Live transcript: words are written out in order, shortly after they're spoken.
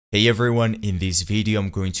Hey everyone, in this video I'm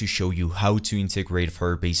going to show you how to integrate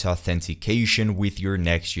Firebase Authentication with your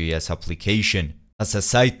Next.js application. As a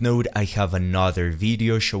side note, I have another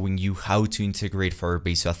video showing you how to integrate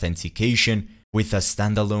Firebase Authentication with a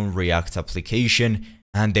standalone React application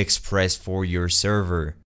and Express for your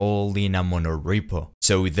server, all in a monorepo.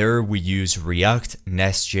 So there we use React,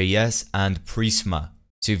 Next.js and Prisma.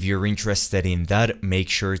 So if you're interested in that, make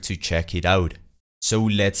sure to check it out. So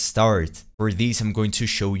let's start. For this, I'm going to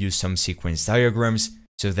show you some sequence diagrams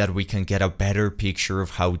so that we can get a better picture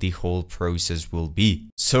of how the whole process will be.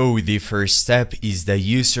 So the first step is the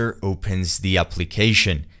user opens the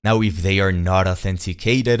application. Now, if they are not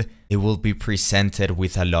authenticated, they will be presented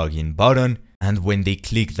with a login button. And when they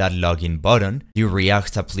click that login button, the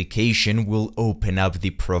React application will open up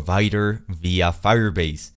the provider via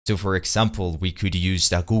Firebase. So for example, we could use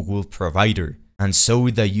the Google provider. And so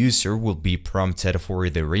the user will be prompted for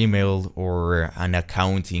their email or an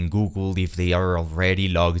account in Google if they are already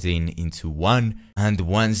logged into one. And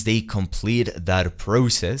once they complete that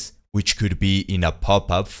process, which could be in a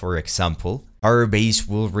pop-up, for example, Firebase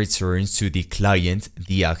will return to the client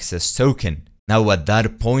the access token. Now at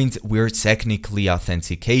that point, we're technically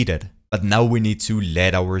authenticated, but now we need to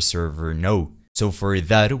let our server know. So for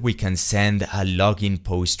that, we can send a login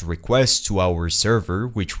post request to our server,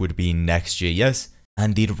 which would be Next.js,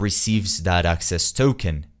 and it receives that access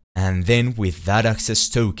token. And then with that access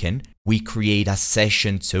token, we create a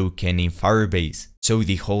session token in Firebase. So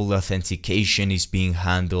the whole authentication is being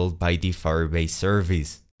handled by the Firebase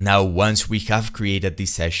service. Now, once we have created the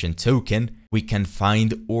session token, we can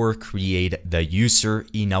find or create the user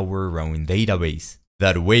in our own database.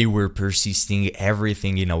 That way, we're persisting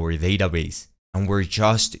everything in our database. And we're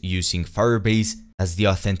just using Firebase as the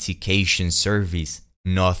authentication service,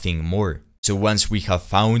 nothing more. So once we have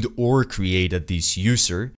found or created this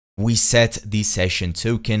user, we set the session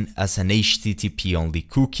token as an HTTP-only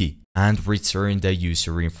cookie and return the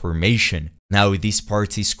user information. Now this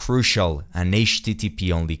part is crucial. An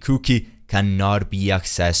HTTP-only cookie cannot be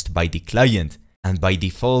accessed by the client, and by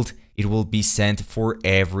default, it will be sent for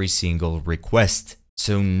every single request.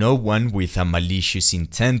 So no one with a malicious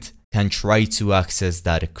intent can try to access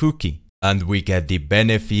that cookie. And we get the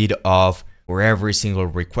benefit of, for every single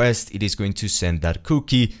request, it is going to send that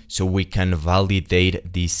cookie so we can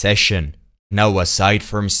validate the session. Now, aside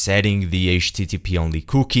from setting the HTTP-only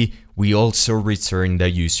cookie, we also return the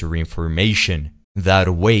user information. That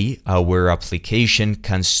way, our application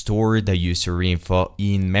can store the user info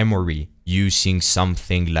in memory using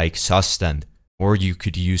something like Substance, or you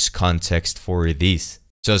could use context for this.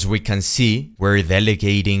 So as we can see, we're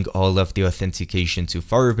delegating all of the authentication to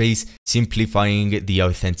Firebase, simplifying the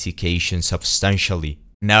authentication substantially.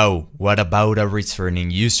 Now, what about a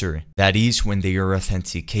returning user? That is when they are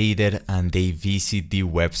authenticated and they visit the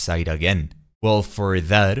website again. Well, for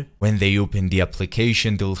that, when they open the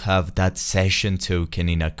application, they'll have that session token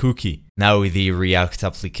in a cookie. Now, the React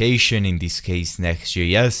application, in this case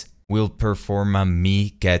Next.js, will perform a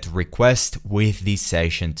me-get request with the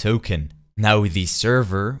session token. Now the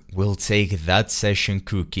server will take that session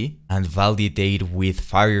cookie and validate with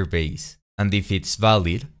Firebase. And if it's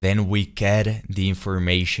valid, then we get the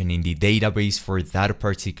information in the database for that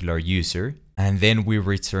particular user. And then we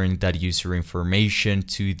return that user information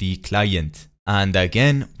to the client. And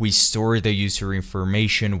again, we store the user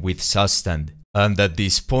information with Substance. And at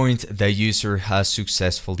this point, the user has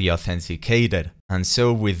successfully authenticated. And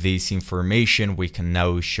so with this information, we can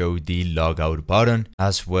now show the logout button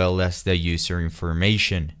as well as the user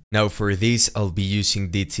information. Now for this, I'll be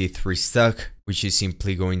using the T3 stack, which is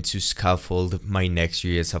simply going to scaffold my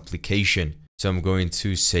Next.js application. So I'm going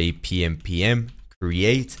to say pnpm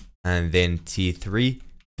create and then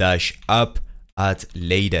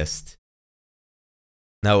T3-up@latest.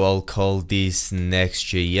 Now I'll call this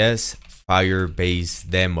Next.js Firebase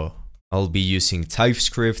demo. I'll be using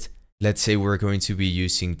TypeScript. Let's say we're going to be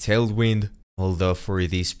using Tailwind, although for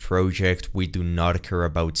this project we do not care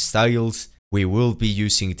about styles. We will be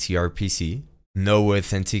using tRPC. No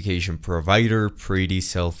authentication provider, pretty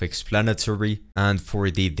self-explanatory. And for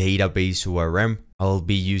the database ORM, I'll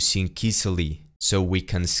be using Kysely, so we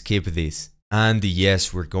can skip this. And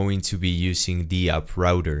yes, we're going to be using the app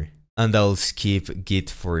router. And I'll skip Git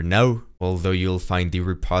for now, although you'll find the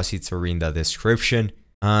repository in the description.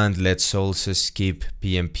 And let's also skip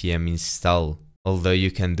pnpm install, although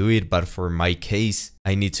you can do it, but for my case,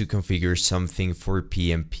 I need to configure something for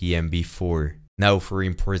pnpm before. Now for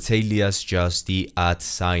import alias, just the @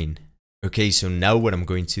 sign. Okay, so now what I'm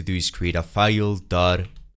going to do is create a file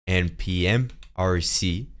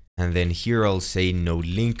 .npm.rc, and then here I'll say node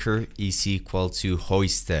linker is equal to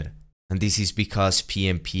hoisted. And this is because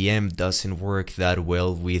PnPm doesn't work that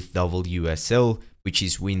well with WSL, which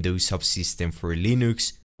is Windows Subsystem for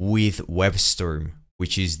Linux, with WebStorm,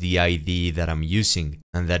 which is the IDE that I'm using.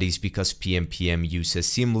 And that is because PnPm uses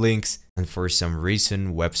symlinks, and for some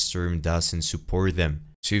reason WebStorm doesn't support them.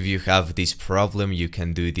 So if you have this problem, you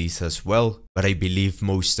can do this as well, but I believe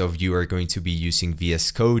most of you are going to be using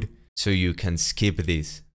VS Code, so you can skip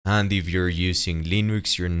this. And if you're using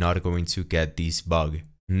Linux, you're not going to get this bug.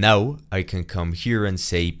 Now I can come here and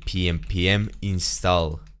say PnPm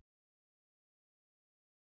install.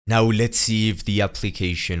 Now let's see if the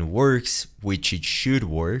application works, which it should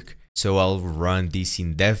work. So I'll run this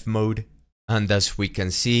in dev mode. And as we can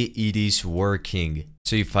see, it is working.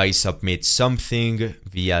 So if I submit something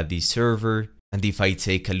via the server, and if I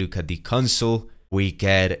take a look at the console, we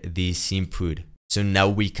get this input. So now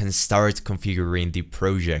we can start configuring the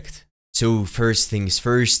project. So first things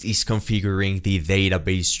first is configuring the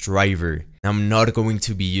database driver. I'm not going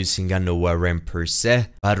to be using an ORM per se,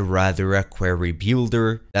 but rather a query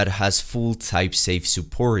builder that has full type-safe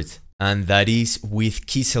support. And that is with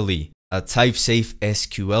Kysely, a type-safe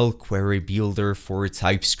SQL query builder for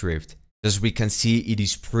TypeScript. As we can see, it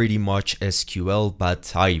is pretty much SQL but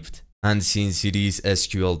typed. And since it is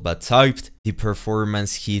SQL but typed, the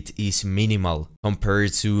performance hit is minimal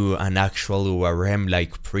compared to an actual ORM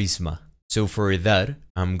like Prisma. So for that,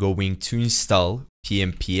 I'm going to install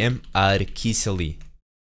PnPm add Kysely.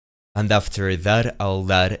 And after that,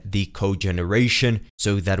 I'll add the code generation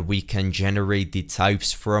so that we can generate the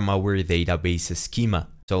types from our database schema.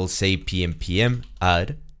 So I'll say PnPm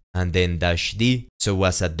add and then -d, so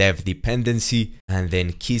as a dev dependency, and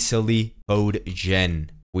then Kysely code gen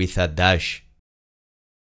with a dash.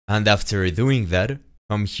 And after doing that,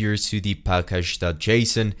 come here to the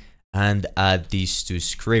package.json and add these two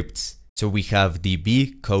scripts. So we have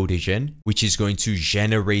db codegen, which is going to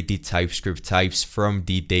generate the TypeScript types from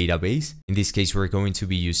the database. In this case, we're going to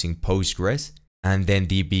be using Postgres, and then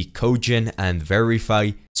db codegen and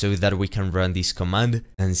verify so that we can run this command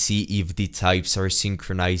and see if the types are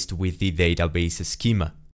synchronized with the database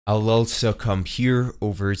schema. I'll also come here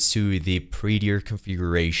over to the prettier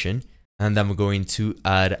configuration, and I'm going to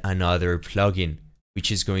add another plugin,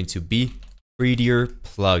 which is going to be prettier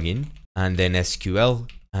plugin, and then SQL,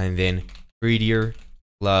 and then prettier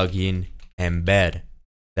plugin embed.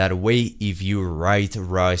 That way, if you write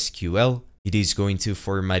raw SQL, it is going to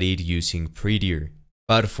format it using prettier.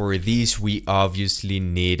 But for this, we obviously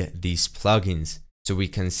need these plugins. So we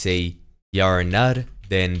can say yarn add,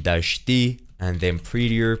 then -d, and then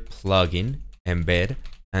prettier plugin embed,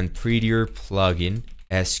 and prettier plugin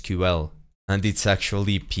SQL. And it's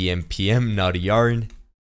actually PnPm, not yarn.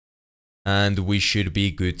 And we should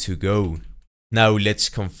be good to go. Now let's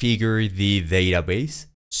configure the database.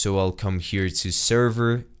 So I'll come here to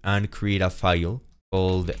server and create a file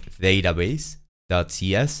called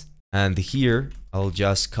database.ts. And here I'll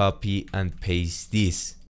just copy and paste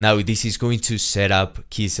this. Now this is going to set up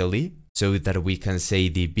Kysely so that we can say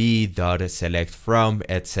db.select from,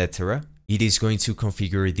 etc. It is going to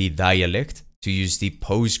configure the dialect to use the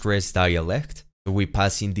Postgres dialect. So we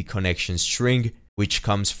pass in the connection string, which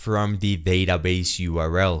comes from the database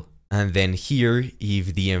URL. And then here,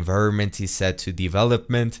 if the environment is set to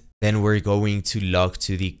development, then we're going to log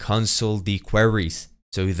to the console the queries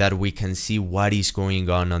so that we can see what is going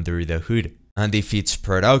on under the hood. And if it's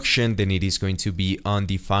production, then it is going to be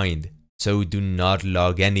undefined. So do not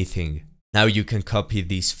log anything. Now you can copy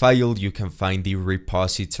this file, you can find the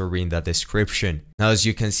repository in the description. Now as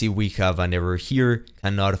you can see, we have an error here,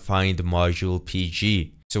 cannot find module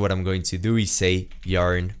PG. So what I'm going to do is say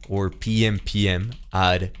yarn or PnPm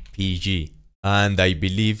add PG. And I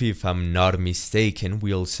believe, if I'm not mistaken,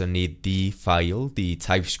 we also need the file, the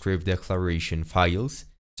TypeScript declaration files.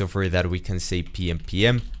 So for that we can say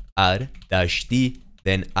PnPm add -d,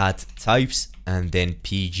 then add types, and then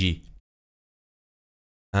PG.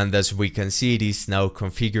 And as we can see, it is now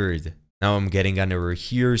configured. Now I'm getting an error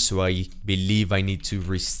here, so I believe I need to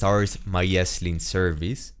restart my ESLint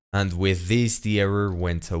service. And with this, the error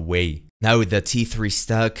went away. Now the T3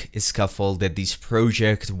 stack scaffolded this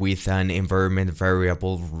project with an environment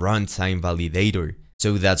variable runtime validator.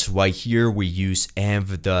 So that's why here we use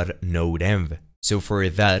env.nodenv. So for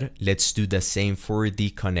that, let's do the same for the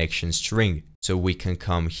connection string. So we can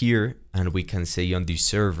come here and we can say on the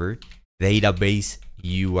server database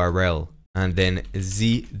URL and then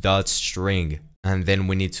z.string. And then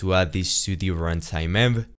we need to add this to the runtime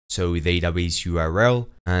env. So database URL,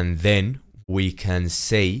 and then we can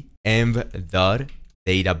say env.database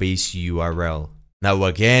URL. Now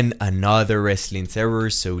again, another ESLint error,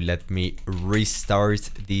 so let me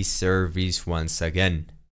restart this service once again.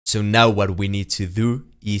 So now what we need to do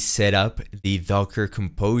is set up the Docker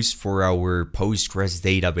Compose for our Postgres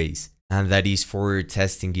database, and that is for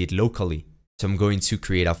testing it locally. So I'm going to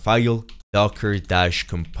create a file,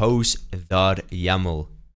 docker-compose.yml.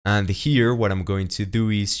 And here what I'm going to do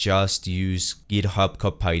is just use GitHub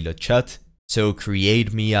Copilot chat. So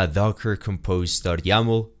create me a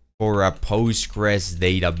docker-compose.yml for a Postgres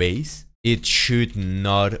database. It should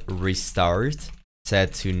not restart,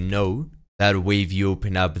 set to no. That way if you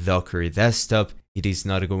open up Docker Desktop, it is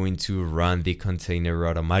not going to run the container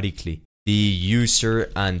automatically. The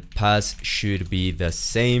user and path should be the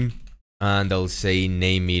same. And I'll say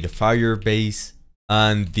name it Firebase.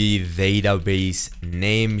 And the database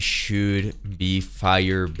name should be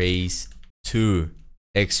Firebase 2.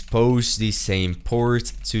 Expose the same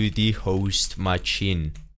port to the host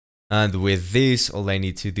machine. And with this, all I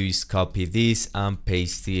need to do is copy this and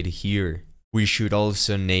paste it here. We should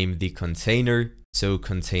also name the container. So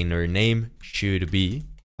container name should be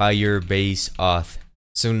Firebase auth.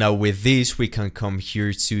 So now with this, we can come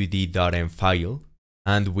here to the .env file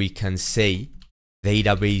and we can say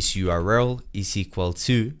database URL is equal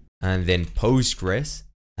to, and then Postgres,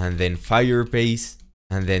 and then Firebase,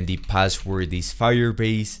 and then the password is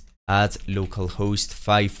Firebase at localhost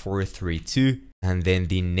 5432, and then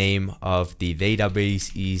the name of the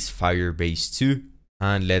database is Firebase 2,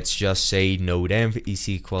 and let's just say node-env is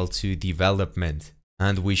equal to development,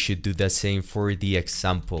 and we should do the same for the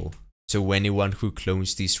example. So anyone who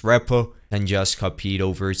clones this repo can just copy it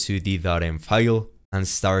over to the .env file and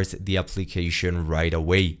start the application right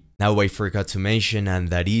away. Now I forgot to mention, and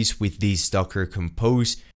that is with this Docker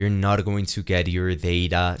Compose, you're not going to get your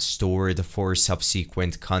data stored for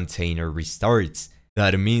subsequent container restarts.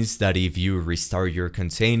 That means that if you restart your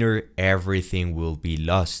container, everything will be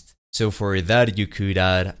lost. So for that, you could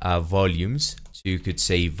add volumes. So you could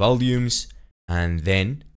say volumes, and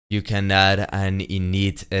then you can add an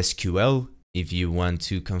init SQL if you want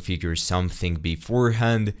to configure something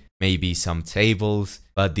beforehand, maybe some tables,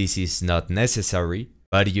 but this is not necessary.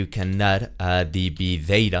 But you can add a DB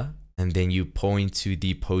data, and then you point to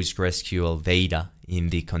the PostgreSQL data in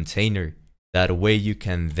the container. That way you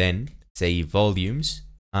can then say volumes,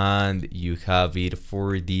 and you have it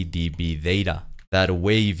for the DB data. That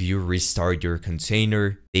way if you restart your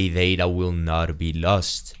container, the data will not be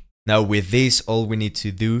lost. Now with this, all we need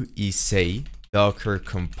to do is say docker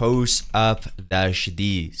compose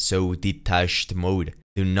app-d, so detached mode.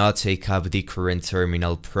 Do not take up the current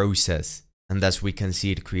terminal process. And as we can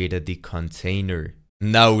see, it created the container.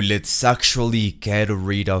 Now let's actually get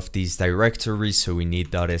rid of this directory. So we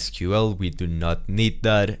need .sql, we do not need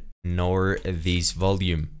that, nor this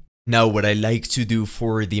volume. Now what I like to do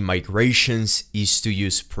for the migrations is to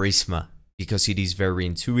use Prisma, because it is very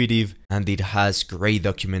intuitive and it has great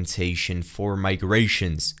documentation for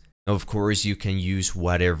migrations. Of course, you can use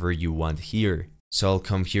whatever you want here. So I'll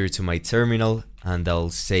come here to my terminal and I'll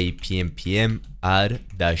say pnpm add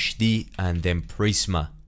 -d and then Prisma.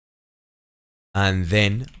 And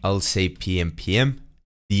then I'll say pnpm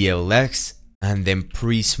dlx and then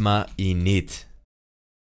Prisma init.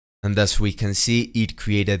 And as we can see, it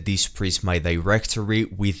created this Prisma directory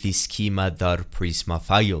with the schema.prisma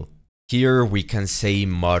file. Here we can say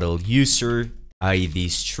model user, id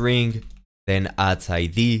string, then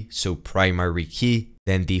 @id, so primary key,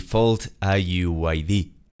 then default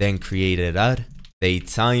IUID, then created at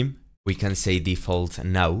datetime, we can say default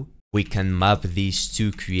now, we can map these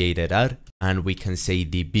to created at, and we can say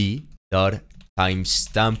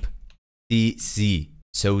db.timestamp tz,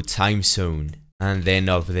 so time zone, and then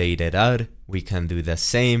updated at, we can do the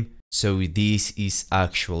same, so this is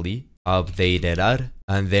actually updated at,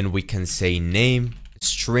 and then we can say name,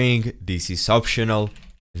 string, this is optional,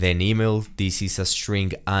 then email, this is a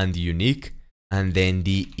string and unique, and then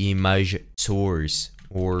the image source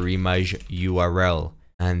or image URL,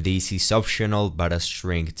 and this is optional but a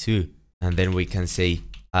string too. And then we can say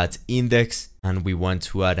add index, and we want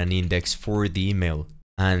to add an index for the email,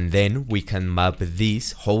 and then we can map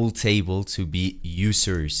this whole table to be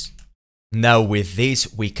users. Now with this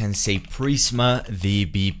we can say Prisma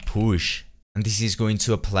db push, and this is going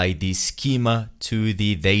to apply this schema to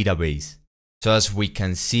the database. So as we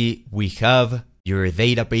can see, we have your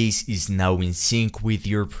database is now in sync with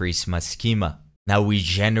your Prisma schema. Now we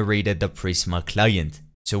generated the Prisma client,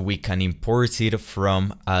 so we can import it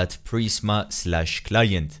from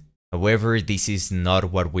 @prisma/client. However, this is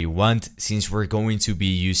not what we want since we're going to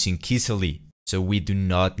be using Kysely, so we do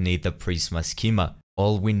not need the Prisma schema.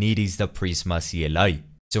 All we need is the Prisma CLI.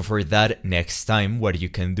 So for that, next time what you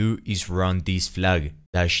can do is run this flag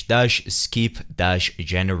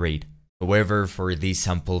 --skip-generate. However, for this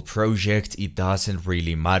sample project, it doesn't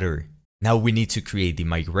really matter. Now we need to create the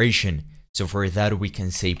migration. So for that, we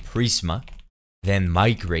can say Prisma, then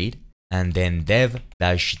migrate, and then dev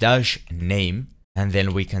 -- name, and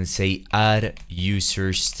then we can say add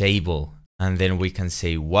users table, and then we can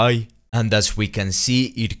say why. And as we can see,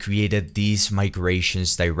 it created this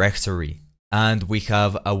migrations directory. And we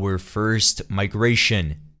have our first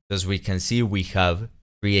migration. As we can see, we have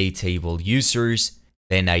create table users,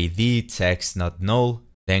 then ID, text not null,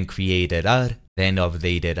 then created add, then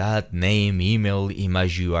updated add, name, email,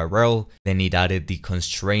 image URL, then it added the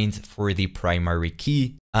constraint for the primary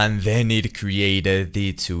key, and then it created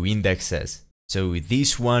the 2 indexes. So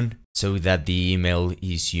this one, so that the email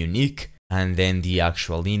is unique, and then the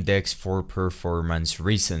actual index for performance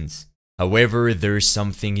reasons. However, there's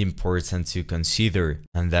something important to consider,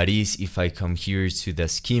 and that is if I come here to the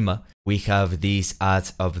schema, we have this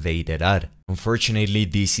add updated add. Unfortunately,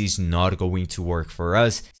 this is not going to work for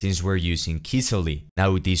us since we're using Kysely.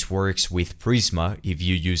 Now this works with Prisma if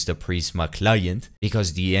you use the Prisma client,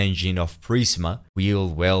 because the engine of Prisma will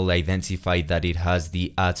well identify that it has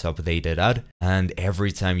the add updated add, and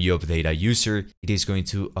every time you update a user, it is going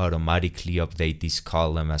to automatically update this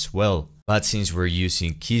column as well. But since we're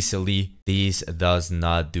using Kysely, this does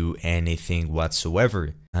not do anything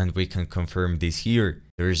whatsoever, and we can confirm this here.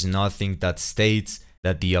 There is nothing that states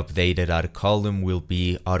that the updated add column will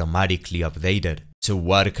be automatically updated. So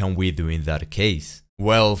what can we do in that case?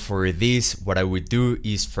 Well, for this, what I would do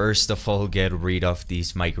is first of all get rid of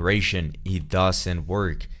this migration. It doesn't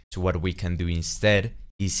work. So what we can do instead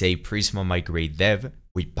is say Prisma migrate dev,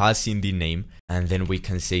 we pass in the name, and then we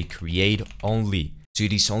can say create only. So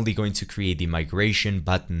it is only going to create the migration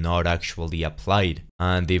but not actually applied.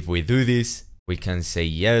 And if we do this, we can say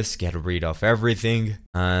yes, get rid of everything,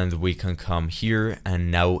 and we can come here and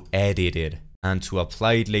now edit it. And to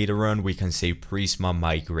apply it later on, we can say Prisma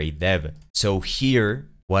migrate dev. So here,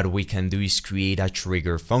 what we can do is create a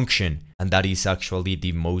trigger function, and that is actually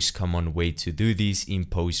the most common way to do this in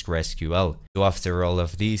PostgreSQL. So after all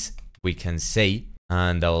of this, we can say,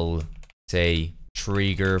 and I'll say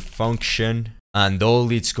trigger function, and all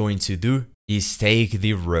it's going to do is take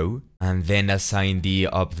the row and then assign the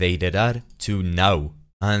updated add to now.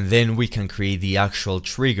 And then we can create the actual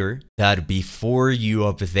trigger that before you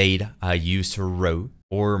update a user row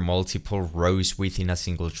or multiple rows within a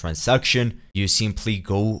single transaction, you simply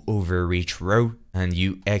go over each row and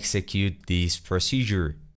you execute this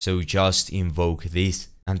procedure. So just invoke this,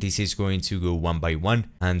 and this is going to go one by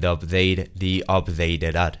one and update the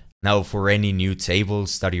updated add. Now for any new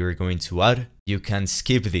tables that you're going to add, you can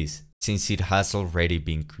skip this since it has already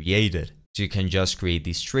been created. So you can just create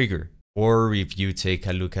this trigger. Or if you take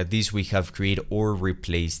a look at this, we have create or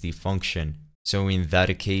replace the function. So in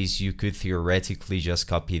that case, you could theoretically just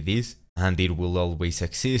copy this and it will always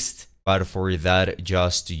exist. But for that,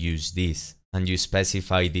 just use this. And you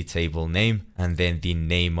specify the table name and then the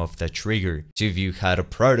name of the trigger. So if you had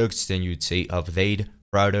products, then you'd say update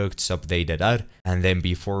products updated add, and then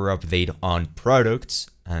before update on products,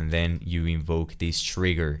 and then you invoke this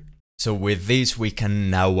trigger. So with this, we can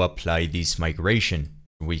now apply this migration.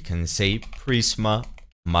 We can say Prisma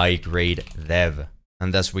migrate dev.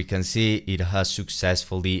 And as we can see, it has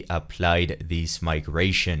successfully applied this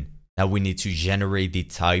migration. Now we need to generate the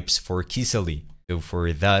types for Kysely. So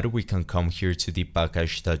for that, we can come here to the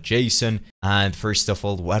package.json. And first of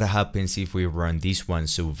all, what happens if we run this one?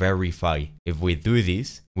 So verify. If we do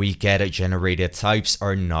this, we get generated types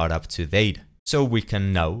are not up to date. So we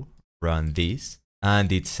can now run this.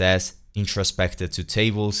 And it says introspected to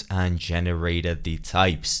tables and generated the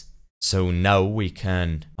types. So now we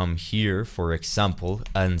can come here, for example,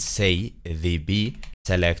 and say db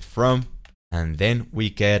select from, and then we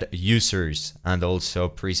get users and also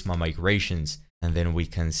Prisma migrations. And then we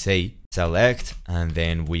can say select, and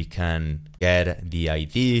then we can get the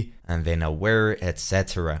ID and then aware,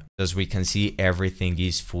 etc. As we can see, everything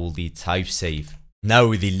is fully type safe.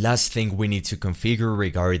 Now, the last thing we need to configure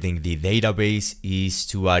regarding the database is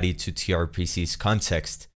to add it to tRPC's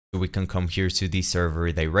context. So we can come here to the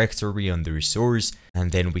server directory under source,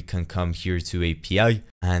 and then we can come here to API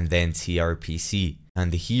and then tRPC.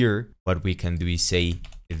 And here, what we can do is say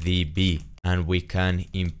db, and we can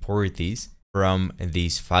import this from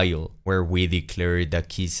this file where we declare the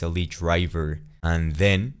Kysely driver. And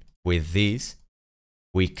then with this,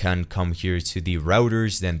 we can come here to the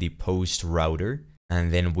routers, then the post router,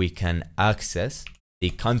 and then we can access the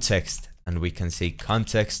context, and we can say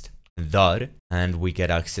context dot, and we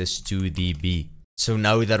get access to db. So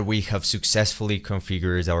now that we have successfully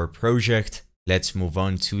configured our project, let's move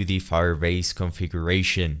on to the Firebase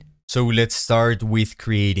configuration. So let's start with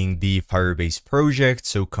creating the Firebase project.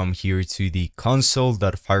 So come here to the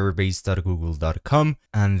console.firebase.google.com,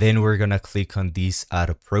 and then we're gonna click on this add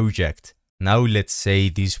a project. Now let's say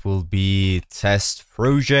this will be test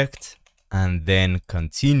project and then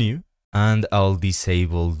continue, and I'll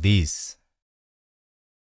disable this.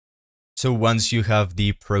 So once you have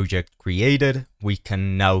the project created, we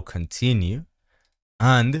can now continue,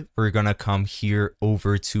 and we're gonna come here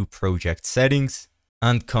over to project settings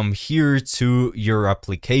and come here to your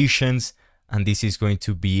applications, and this is going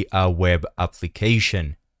to be a web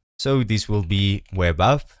application. So this will be web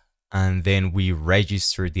app, and then we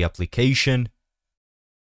register the application.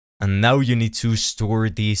 And now you need to store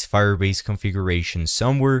this Firebase configuration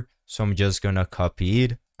somewhere. So I'm just gonna copy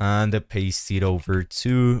it and paste it over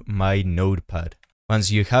to my notepad. Once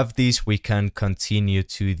you have this, we can continue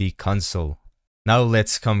to the console. Now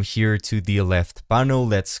let's come here to the left panel.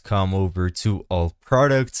 Let's come over to all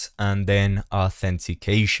products and then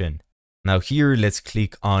authentication. Now here, let's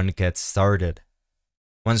click on get started.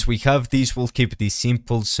 Once we have this, we'll keep this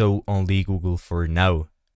simple, so only Google for now.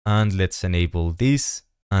 And let's enable this,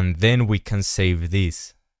 and then we can save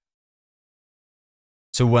this.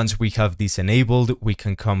 So once we have this enabled, we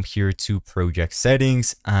can come here to project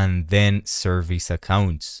settings and then service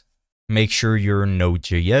accounts. Make sure you're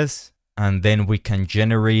Node.js, and then we can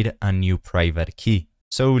generate a new private key.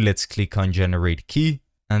 So let's click on generate key,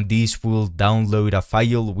 and this will download a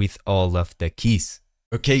file with all of the keys.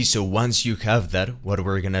 Okay, so once you have that, what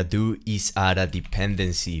we're gonna do is add a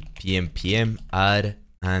dependency, pnpm add,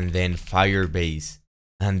 and then Firebase.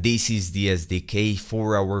 And this is the SDK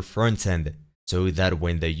for our frontend, so that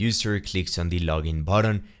when the user clicks on the login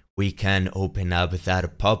button, we can open up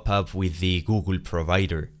that pop-up with the Google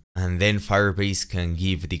provider. And then Firebase can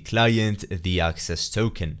give the client the access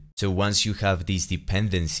token. So once you have this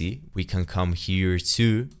dependency, we can come here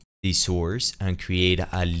to the source and create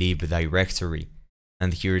a lib directory.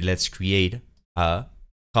 And here let's create a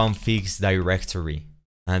configs directory.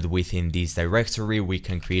 And within this directory, we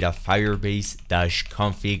can create a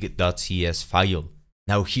firebase-config.cs file.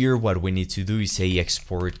 Now here, what we need to do is say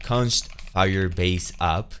export const firebase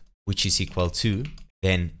app, which is equal to,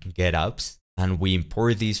 then get apps. And we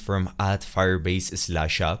import this from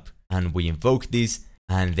 @firebase/app, and we invoke this,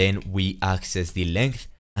 and then we access the length,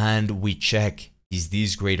 and we check, is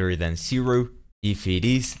this greater than 0? If it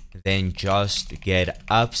is, then just get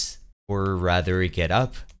apps, or rather get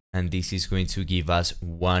app, and this is going to give us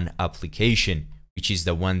one application, which is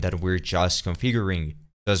the one that we're just configuring.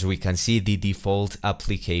 So as we can see, the default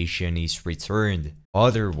application is returned.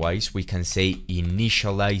 Otherwise, we can say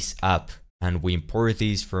initialize app, and we import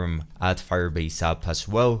this from @firebase app as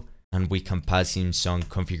well, and we can pass in some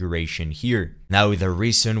configuration here. Now, the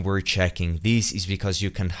reason we're checking this is because you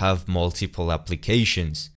can have multiple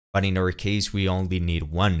applications, but in our case, we only need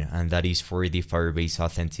one, and that is for the Firebase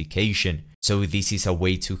authentication. So this is a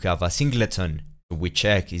way to have a singleton. We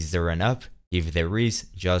check, is there an app? If there is,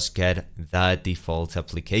 just get that default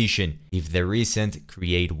application. If there isn't,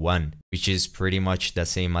 create one, which is pretty much the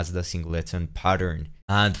same as the singleton pattern.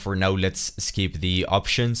 And for now, let's skip the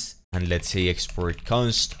options, and let's say export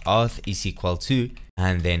const auth is equal to,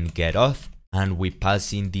 and then get auth, and we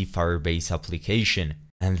pass in the Firebase application,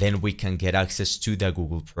 and then we can get access to the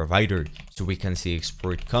Google provider. So we can say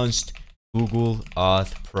export const Google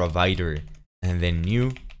auth provider, and then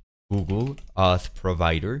new Google auth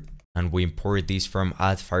provider, and we import this from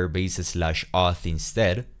 @firebase/auth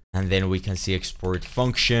instead, and then we can say export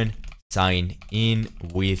function sign in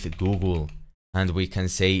with Google, and we can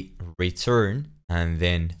say return, and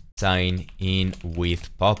then sign in with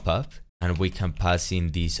pop-up, and we can pass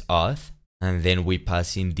in this auth, and then we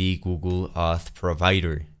pass in the Google auth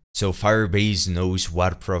provider. So Firebase knows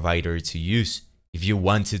what provider to use. If you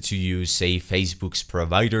wanted to use, say, Facebook's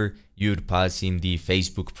provider, you'd pass in the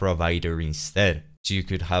Facebook provider instead. So you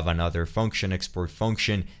could have another function, export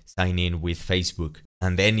function, sign in with Facebook,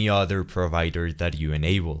 and any other provider that you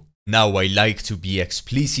enable. Now, I like to be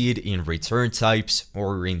explicit in return types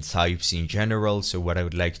or in types in general. So what I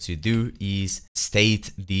would like to do is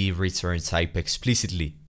state the return type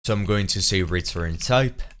explicitly. So I'm going to say return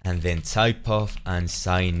type and then type of and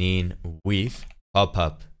sign in with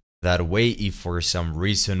pop-up. That way, if for some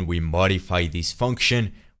reason we modify this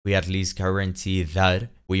function, we at least guarantee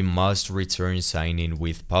that we must return sign in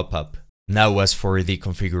with pop-up. Now, as for the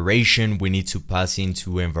configuration, we need to pass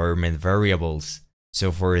into environment variables. So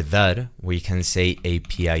for that, we can say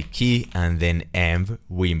API key and then env,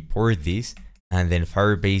 we import this, and then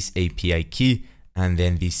Firebase API key, and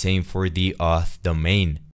then the same for the auth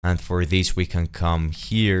domain. And for this, we can come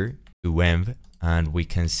here to env, and we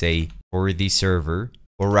can say for the server,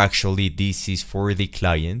 or actually this is for the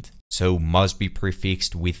client, so must be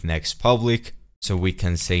prefixed with next public. So we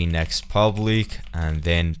can say next public and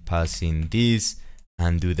then pass in this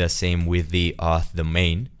and do the same with the auth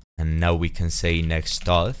domain. And now we can say next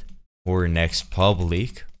auth or next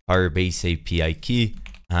public Firebase API key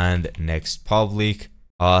and next public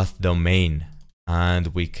auth domain.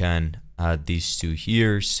 And we can add these two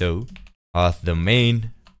here. So auth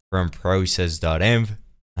domain from process.env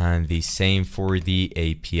and the same for the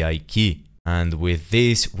API key. And with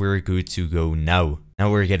this, we're good to go now. Now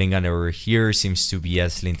we're getting an error here, seems to be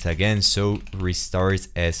slint again, so restart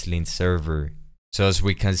slint server. So as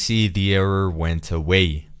we can see, the error went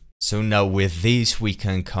away. So now with this, we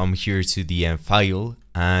can come here to the end file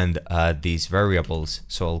and add these variables.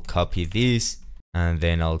 So I'll copy this and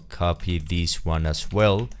then I'll copy this one as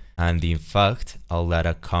well. And in fact, I'll add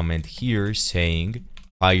a comment here saying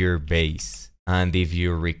Firebase. And if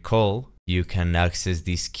you recall, you can access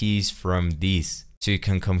these keys from this. So you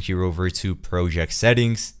can come here over to project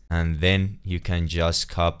settings and then you can just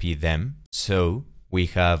copy them. So we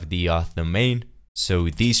have the auth domain. So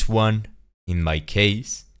this one, in my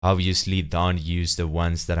case, obviously don't use the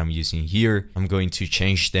ones that I'm using here. I'm going to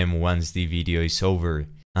change them once the video is over.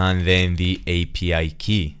 And then the API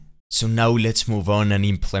key. So now let's move on and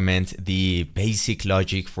implement the basic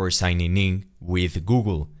logic for signing in with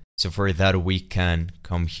Google. So for that, we can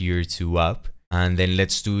come here to app and then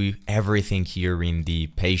let's do everything here in the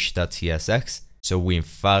page.csx. So in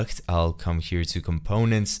fact, I'll come here to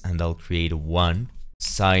components and I'll create one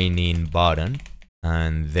sign in button.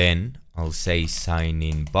 And then I'll say sign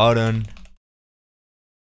in button.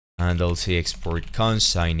 And I'll say export const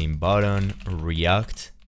sign in button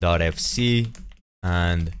react.fc.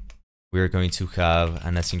 And we're going to have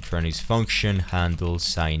an asynchronous function handle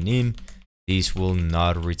sign in. This will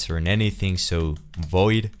not return anything, so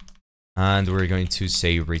void. And we're going to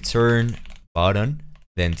say return button,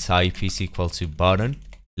 then type is equal to button.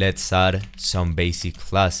 Let's add some basic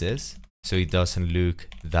classes so it doesn't look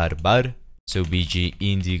that bad. So bg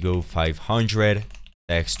indigo 500,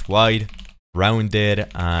 text wide, rounded,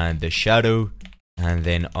 and the shadow. And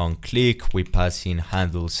then on click, we pass in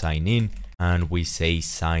handle sign in and we say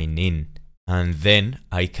sign in. And then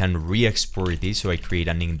I can re-export this. So I create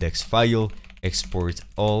an index file, export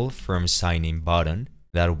all from sign in button.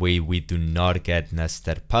 That way we do not get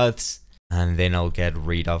nested paths. And then I'll get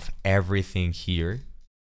rid of everything here.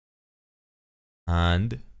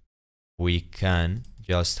 And we can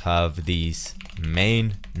just have this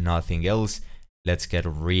main, nothing else. Let's get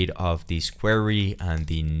rid of this query and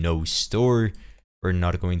the no store. We're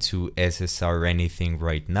not going to SSR anything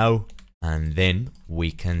right now. And then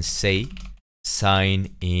we can say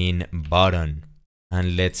sign in button.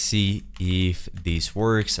 And let's see if this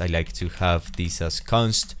works. I like to have this as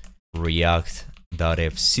const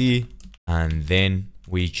react.fc. And then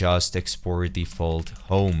we just export default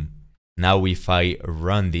home. Now if I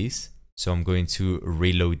run this, so I'm going to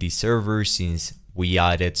reload the server since we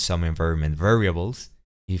added some environment variables.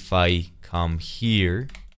 If I come here,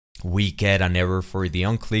 we get an error for the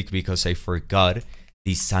onClick because I forgot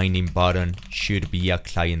the sign in button should be a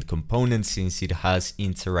client component since it has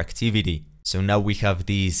interactivity. So now we have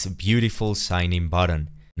this beautiful sign in button.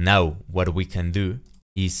 Now what we can do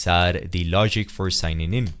is add the logic for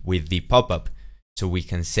signing in with the pop-up. So we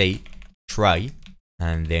can say try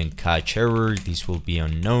and then catch error. This will be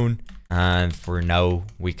unknown. And for now,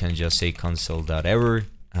 we can just say console.error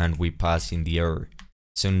and we pass in the error.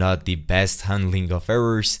 So not the best handling of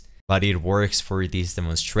errors, but it works for this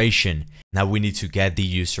demonstration. Now we need to get the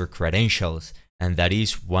user credentials, and that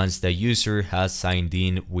is once the user has signed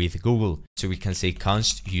in with Google. So we can say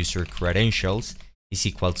const user credentials is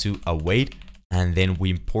equal to await, and then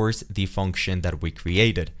we import the function that we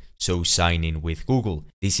created. So sign in with Google.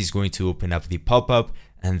 This is going to open up the pop-up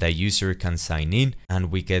and the user can sign in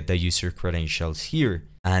and we get the user credentials here.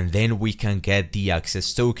 And then we can get the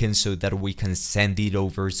access token so that we can send it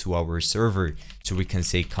over to our server. So we can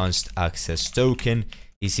say const access token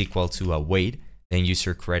is equal to await, then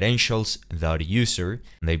user credentials dot user.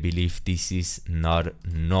 And I believe this is not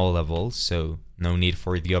nullable, so no need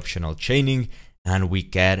for the optional chaining. And we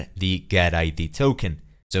get the get ID token.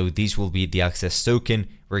 So this will be the access token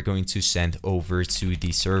we're going to send over to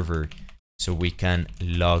the server. So we can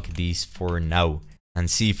log this for now and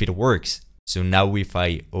see if it works. So now if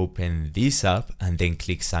I open this up and then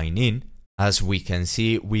click sign in, as we can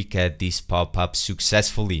see, we get this pop-up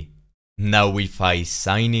successfully. Now if I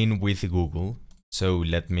sign in with Google, so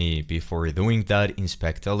let me, before doing that,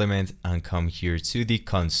 inspect element and come here to the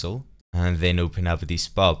console and then open up this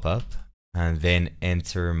pop-up and then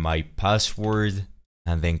enter my password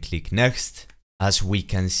and then click next. as we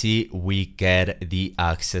can see, we get the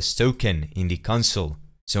access token in the console.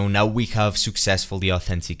 So now we have successfully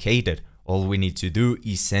authenticated. All we need to do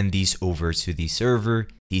is send this over to the server.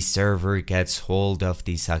 The server gets hold of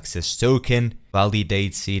this access token,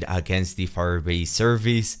 validates it against the Firebase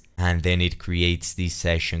service, and then it creates the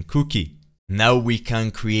session cookie. Now we can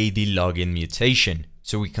create the login mutation.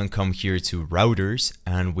 So we can come here to routers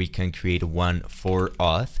and we can create one for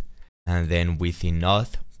auth. And then within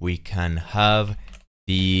auth, we can have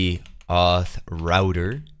the auth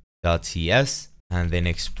router.ts and then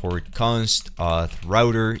export const auth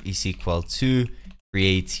router is equal to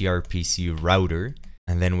create tRPC router.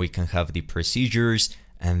 And then we can have the procedures,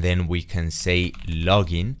 and then we can say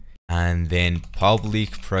login and then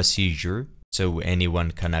public procedure. So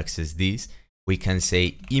anyone can access this. We can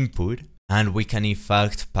say input, and we can in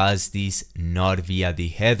fact pass this not via the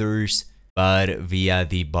headers, but via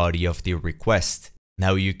the body of the request.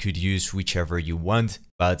 Now you could use whichever you want,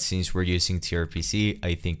 but since we're using tRPC,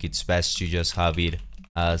 I think it's best to just have it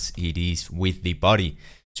as it is with the body.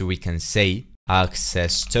 So we can say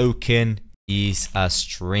access token is a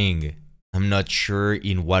string. I'm not sure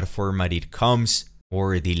in what format it comes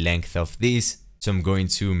or the length of this, so I'm going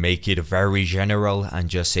to make it very general and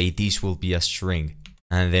just say this will be a string.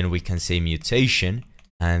 And then we can say mutation,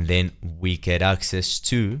 and then we get access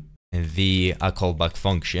to the callback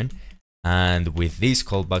function. And with this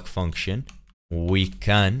callback function, we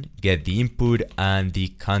can get the input and the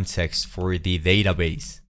context for the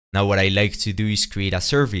database. Now what I like to do is create a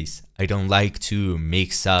service. I don't like to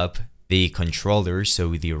mix up the controller,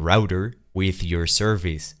 so the router, with your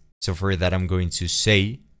service. So for that, I'm going to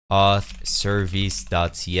say auth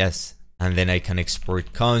service.cs, and then I can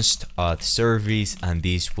export const auth service, and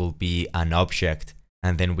this will be an object.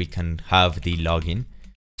 And then we can have the login.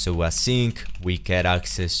 So async, we get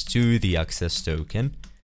access to the access token,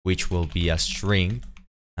 which will be a string.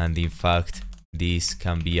 And in fact, this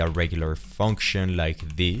can be a regular function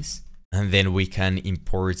like this. And then we can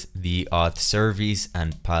import the auth service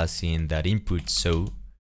and pass in that input. So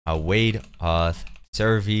await auth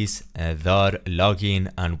service dot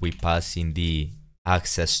login, and we pass in the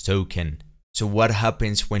access token. So what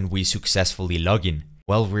happens when we successfully log in?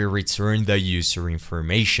 Well, we return the user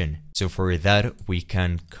information. So for that, we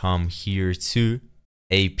can come here to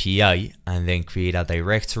API and then create a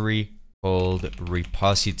directory called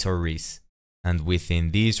repositories. And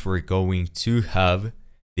within this, we're going to have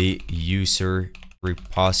the user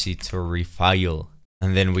repository file.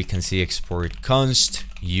 And then we can see export const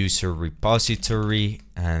user repository,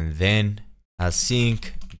 and then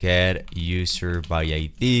async get user by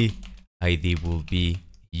ID. ID will be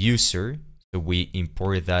user. So we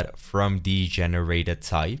import that from the generated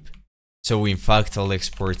type. So in fact, I'll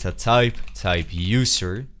export a type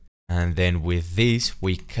user. And then with this,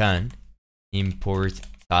 we can import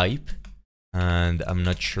type. And I'm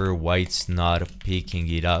not sure why it's not picking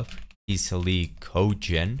it up. Kysely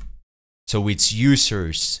codegen. So it's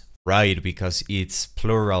users, right? Because it's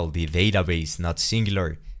plural, the database, not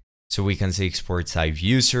singular. So we can say export type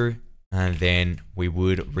user, and then we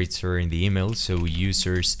would return the email. So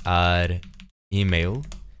users add email.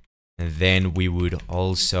 And then we would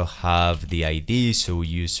also have the ID. So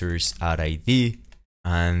users add ID,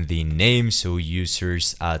 and the name. So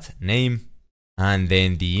users add name. And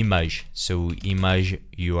then the image, so image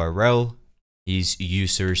URL is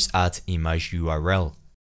users at image URL.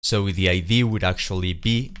 So the ID would actually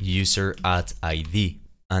be user at ID.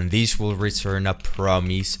 And this will return a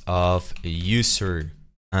promise of user.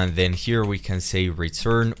 And then here we can say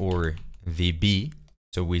return or VB.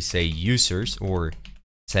 So we say users or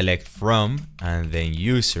select from and then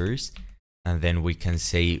users. And then we can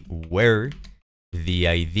say where the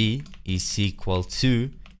ID is equal to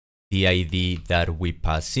the ID that we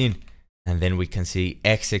pass in, and then we can say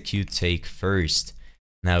execute take first.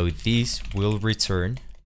 Now this will return,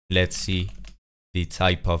 let's see, the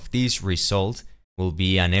type of this result will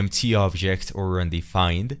be an empty object or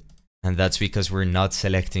undefined, and that's because we're not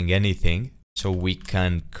selecting anything. So we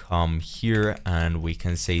can come here and we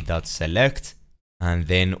can say .select, and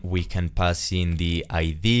then we can pass in the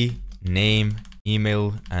ID, name,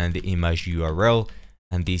 email, and the image URL,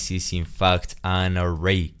 and this is in fact an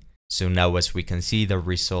array. So now as we can see, the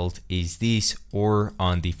result is this or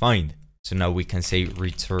undefined. So now we can say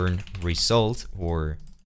return result or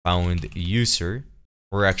found user,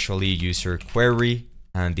 or actually user query.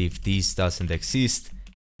 And if this doesn't exist,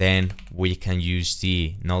 then we can use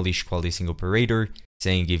the null equalizing operator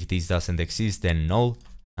saying if this doesn't exist, then null,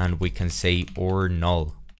 and we can say or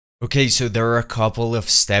null. Okay, so there are a couple of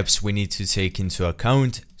steps we need to take into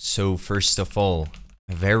account. So first of all,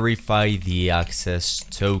 verify the access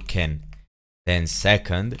token. Then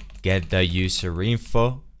second, get the user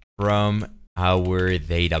info from our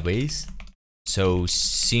database. So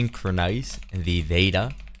synchronize the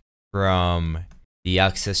data from the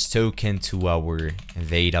access token to our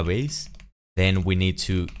database. Then we need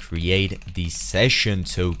to create the session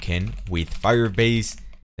token with Firebase.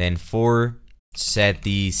 Then 4, set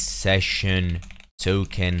the session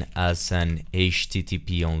token as an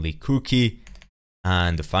HTTP only cookie.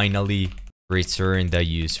 And finally, return the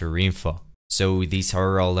user info. So these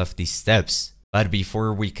are all of the steps. But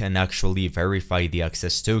before we can actually verify the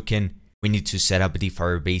access token, we need to set up the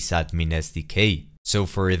Firebase admin SDK. So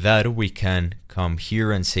for that, we can come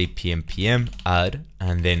here and say pm add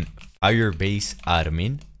and then Firebase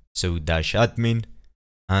admin, so -admin.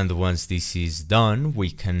 And once this is done,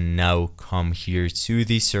 we can now come here to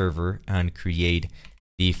the server and create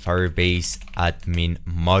the Firebase admin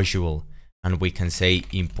module. And we can say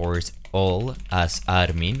import all as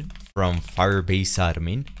admin from Firebase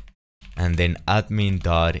admin, and then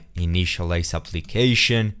admin.initialize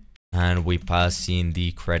application, and we pass in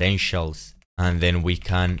the credentials, and then we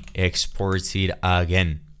can export it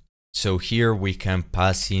again. So here we can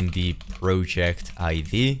pass in the project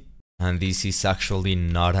ID, and this is actually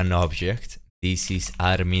not an object. This is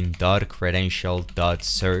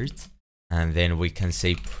admin.credential.cert, and then we can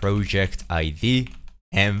say project ID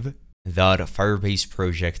env.firebase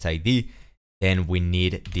project ID. Then we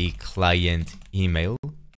need the client email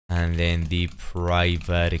and then the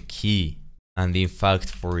private key. And in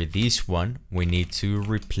fact, for this one, we need to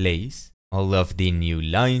replace all of the new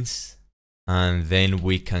lines, and then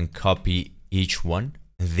we can copy each one.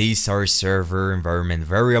 These are server environment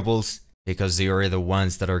variables because they are the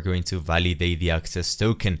ones that are going to validate the access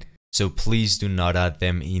token. So please do not add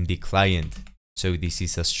them in the client. So this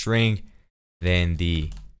is a string, then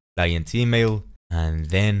the client email, and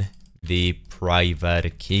then the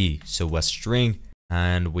private key. So a string,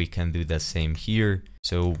 and we can do the same here.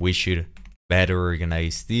 So we should better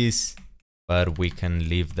organize this, but we can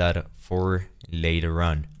leave that for later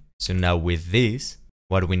on. So now with this,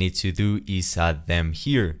 what we need to do is add them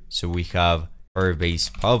here. So we have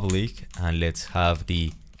Firebase public, and let's have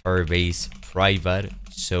the Firebase private,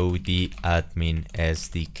 so the admin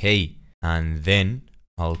SDK. And then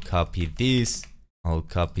I'll copy this, I'll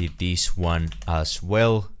copy this one as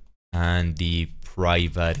well, and the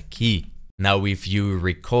private key. Now if you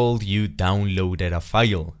recall, you downloaded a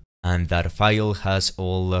file, and that file has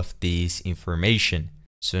all of this information.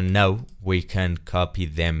 So now we can copy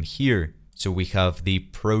them here. So we have the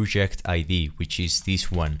project ID, which is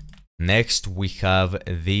this one. Next, we have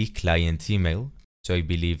the client email. So I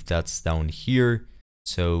believe that's down here.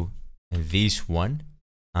 So this one.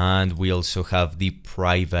 And we also have the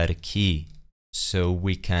private key. So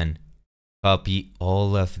we can copy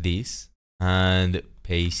all of this and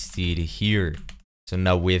paste it here. So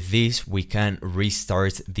now with this, we can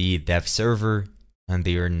restart the dev server, and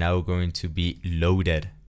they are now going to be loaded.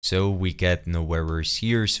 So we get no errors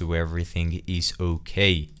here, so everything is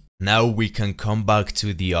okay. Now we can come back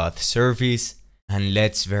to the auth service, and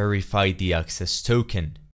let's verify the access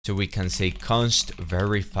token. So we can say const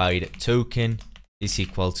verified token is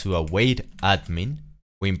equal to await admin.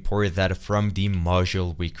 We import that from the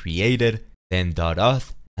module we created, then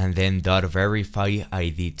 .auth, and then .verify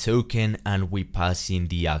ID token, and we pass in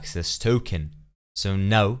the access token. So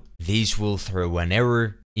now this will throw an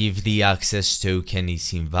error if the access token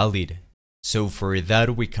is invalid. So for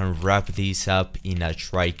that, we can wrap this up in a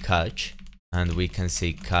try catch, and we can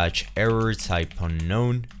say catch error type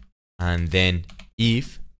unknown, and then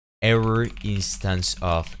if error instance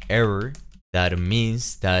of error, that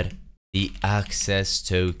means that the access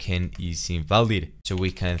token is invalid. So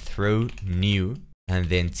we can throw new and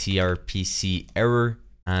then tRPC error,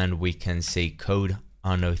 and we can say code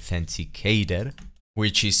unauthenticated,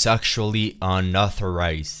 which is actually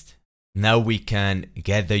unauthorized. Now we can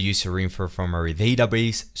get the user info from our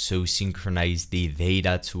database, so synchronize the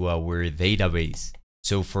data to our database.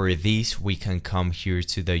 So for this, we can come here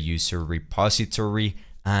to the user repository,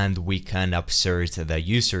 and we can upsert the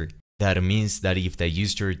user. That means that if the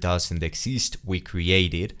user doesn't exist, we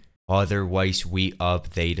create it. Otherwise, we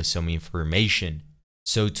update some information.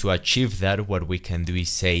 So to achieve that, what we can do is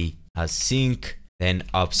say async, then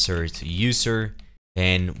upsert user,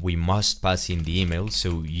 then we must pass in the email,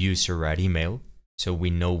 so user@email, so we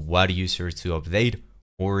know what user to update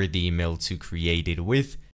or the email to create it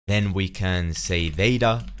with. Then we can say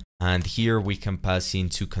data, and here we can pass in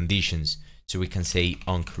two conditions. So we can say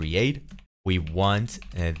on create, we want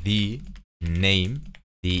the name,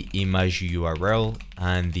 the image URL,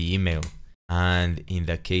 and the email. And in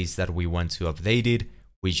the case that we want to update it,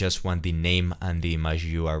 We just want the name and the image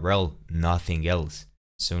URL, nothing else.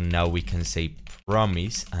 So now we can say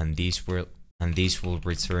promise, and this will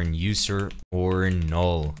return user or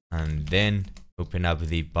null, and then open up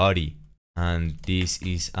the body, and this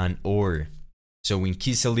is an OR. So in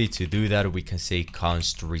Kysely, to do that, we can say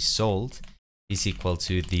const result is equal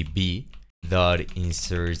to the b dot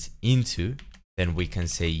insert into, then we can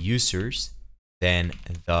say users, then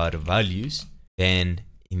dot values, then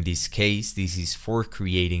in this case, this is for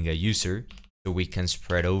creating a user, so we can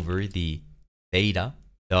spread over the data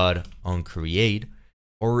dot onCreate,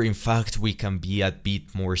 or in fact, we can be a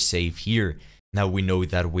bit more safe here. Now we know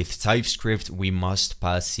that with TypeScript, we must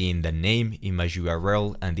pass in the name, image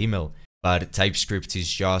URL, and email, but TypeScript is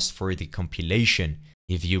just for the compilation.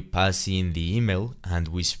 If you pass in the email and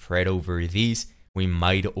we spread over this, we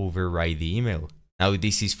might override the email. Now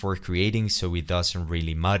this is for creating, so it doesn't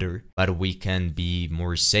really matter, but we can be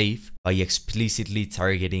more safe by explicitly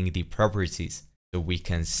targeting the properties. So we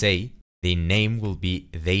can say the name will be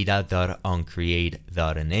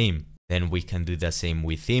data.onCreate.name. Then we can do the same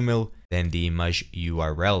with email, then the image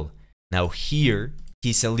URL. Now here,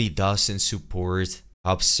 Kysely doesn't support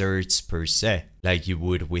upserts per se, like you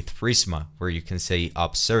would with Prisma, where you can say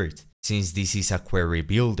upsert. Since this is a query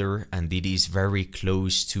builder and it is very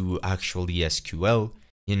close to actually SQL,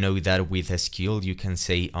 you know that with SQL you can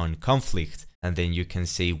say onConflict, and then you can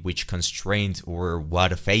say which constraint or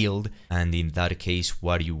what failed, and in that case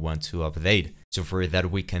what you want to update. So for that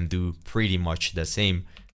we can do pretty much the same,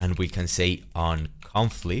 and we can say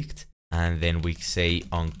onConflict, and then we say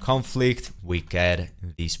onConflict, we get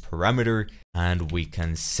this parameter, and we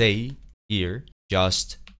can say here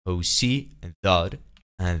just OC dot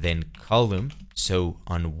and then column, so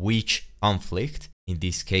on which conflict, in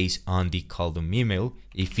this case on the column email,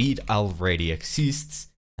 if it already exists,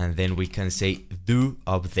 and then we can say do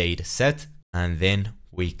update set, and then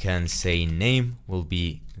we can say name will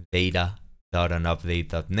be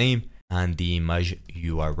data.onUpdate.name and the image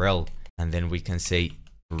URL, and then we can say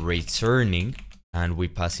returning, and we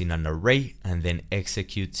pass in an array, and then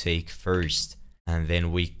execute take first, and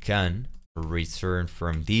then we can return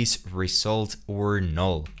from this result or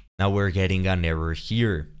null. Now we're getting an error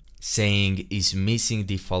here saying is missing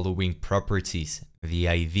the following properties, the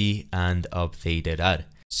ID and updated add.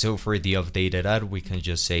 So for the updated add, we can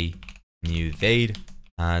just say new date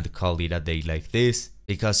and call it a date like this,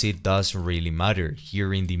 because it doesn't really matter.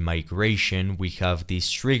 Here in the migration, we have this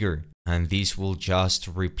trigger, and this will just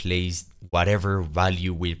replace whatever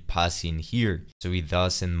value we pass in here. So it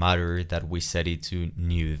doesn't matter that we set it to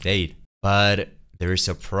new date. But there's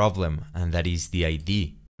a problem, and that is the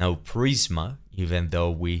ID. Now Prisma, even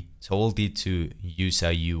though we told it to use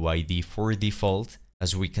a UID for default,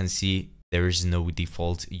 as we can see, there is no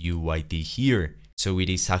default UID here. So it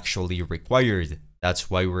is actually required.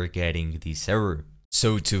 That's why we're getting this error.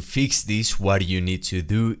 So to fix this, what you need to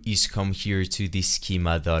do is come here to the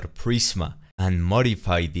schema.prisma and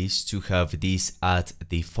modify this to have this at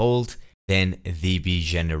default, then db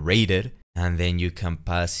generated, and then you can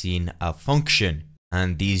pass in a function,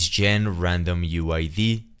 and this gen random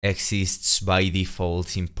UID exists by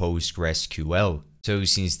default in PostgreSQL. So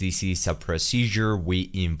since this is a procedure, we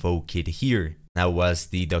invoke it here. Now as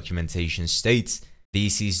the documentation states,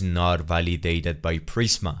 this is not validated by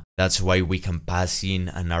Prisma. That's why we can pass in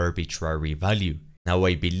an arbitrary value. Now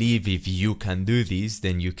I believe if you can do this,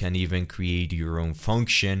 then you can even create your own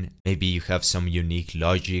function. Maybe you have some unique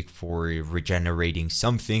logic for regenerating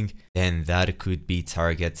something, then that could be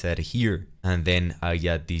targeted here. And then I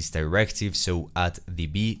add this directive, so at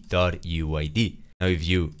db.uid. Now if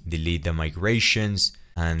you delete the migrations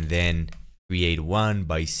and then create one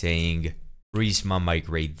by saying Prisma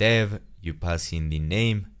migrate dev, you pass in the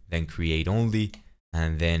name, then create only,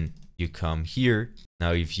 and then you come here.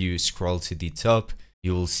 Now if you scroll to the top,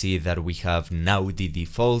 you will see that we have now the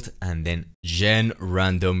default and then gen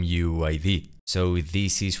random UID. So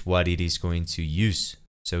this is what it is going to use.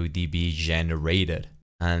 So db generated.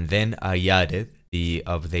 And then I added the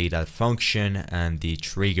updated function and the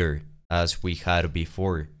trigger as we had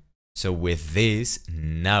before. So with this,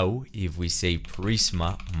 now if we say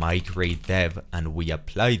Prisma migrate dev and we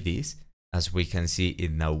apply this, as we can see,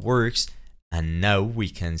 it now works. And now we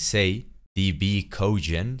can say db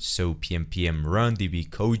cogen, so pnpm run db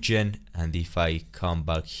cogen, and if I come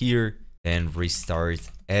back here, then restart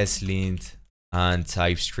slint and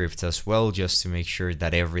TypeScript as well, just to make sure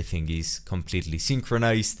that everything is completely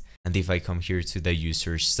synchronized. And if I come here to the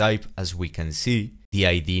user's type, as we can see, the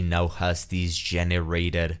ID now has this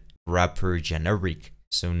generated wrapper generic.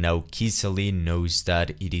 So now Kysely knows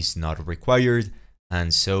that it is not required,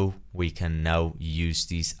 and so we can now use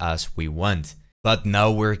this as we want. But now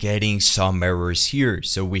we're getting some errors here.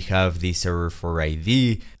 So we have this error for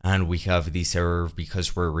ID, and we have this error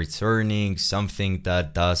because we're returning something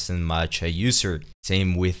that doesn't match a user.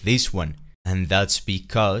 Same with this one. And that's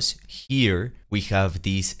because here we have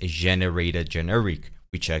this generated generic,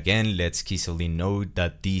 which again lets Kysely know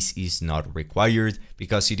that this is not required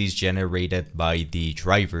because it is generated by the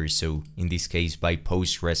driver, so in this case by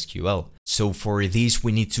PostgreSQL. So for this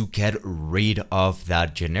we need to get rid of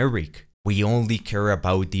that generic. We only care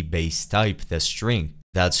about the base type, the string.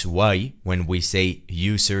 That's why when we say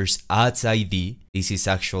users at ID, this is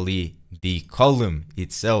actually the column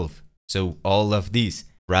itself. So all of this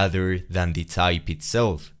rather than the type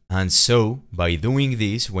itself. And so by doing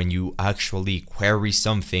this, when you actually query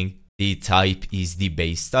something, the type is the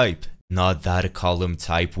base type, not that column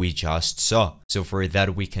type we just saw. So for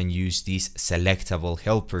that, we can use this selectable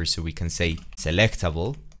helper. So we can say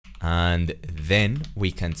selectable, and then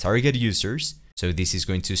we can target users. So this is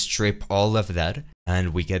going to strip all of that,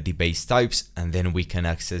 and we get the base types, and then we can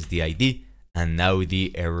access the ID, and now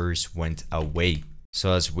the errors went away.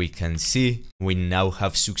 So as we can see, we now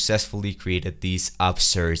have successfully created this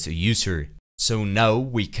upsert user. So now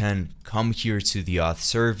we can come here to the auth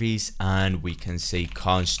service, and we can say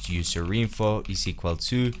const user info is equal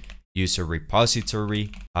to user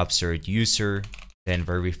repository, upsert user, then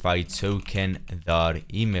verified token dot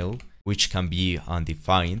email, which can be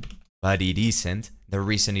undefined, but it isn't. The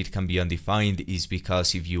reason it can be undefined is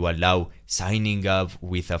because if you allow signing up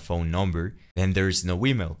with a phone number, then there's no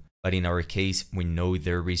email. But in our case, we know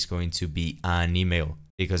there is going to be an email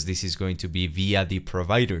because this is going to be via the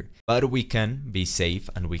provider. But we can be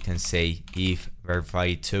safe and we can say if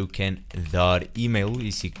verified token dot email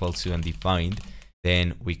is equal to undefined,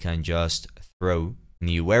 then we can just throw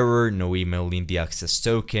new error, no email in the access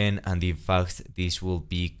token, and in fact this will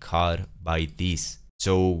be caught by this.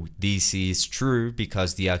 So this is true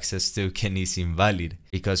because the access token is invalid,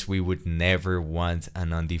 because we would never want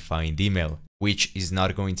an undefined email, which is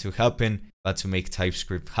not going to happen. But to make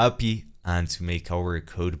TypeScript happy and to make our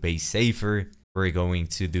code base safer, we're going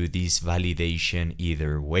to do this validation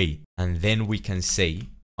either way. And then we can say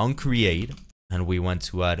on create, and we want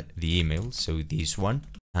to add the email, so this one,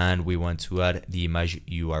 and we want to add the image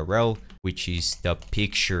URL, which is the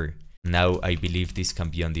picture. Now I believe this can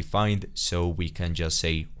be undefined, so we can just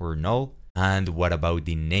say or null. And what about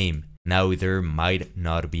the name? Now there might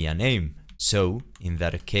not be a name. So in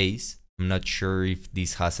that case, I'm not sure if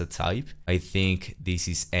this has a type. I think this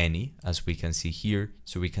is any, as we can see here.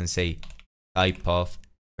 So we can say type of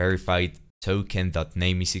verified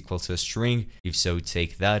token.name is equal to a string. If so,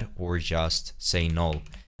 take that, or just say null.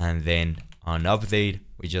 And then on update,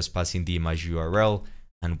 we just pass in the image URL,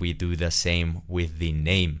 and we do the same with the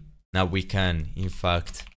name. Now we can, in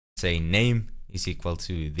fact, say name is equal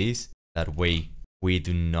to this. That way we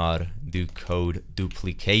do not do code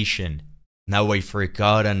duplication. Now I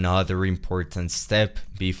forgot another important step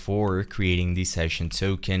before creating the session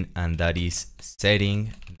token, and that is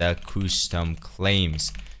setting the custom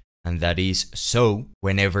claims. And that is so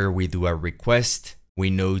whenever we do a request, we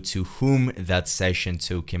know to whom that session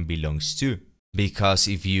token belongs to. Because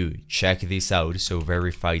if you check this out, so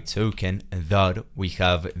verified token dot, we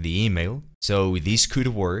have the email. So this could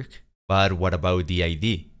work, but what about the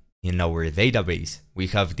ID? In our database, we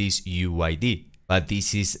have this UID, but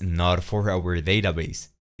this is not for our database.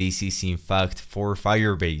 This is in fact for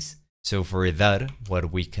Firebase. So for that, what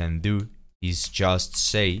we can do is just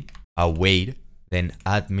say await, then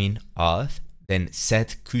admin auth, then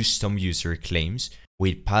set custom user claims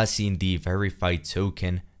with passing the verified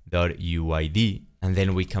token .uid, and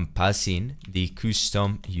then we can pass in the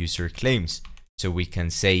custom user claims. So we can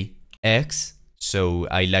say X, so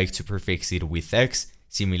I like to prefix it with X,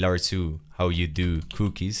 similar to how you do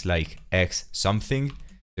cookies, like X something.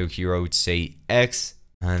 So here I would say X,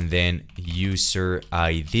 and then user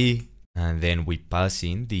ID, and then we pass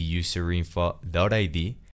in the user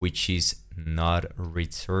info.id, which is not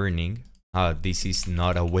returning. This is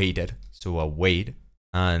not awaited, so await,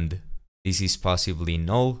 and this is possibly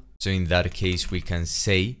null. So in that case, we can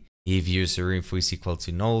say if user info is equal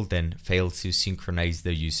to null, then fail to synchronize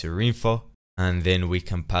the user info. And then we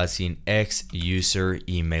can pass in X user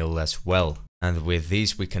email as well. And with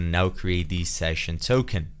this, we can now create the session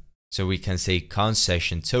token. So we can say const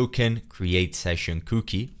session token, create session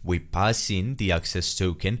cookie. We pass in the access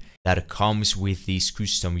token that comes with these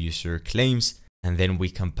custom user claims. And then we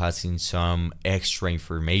can pass in some extra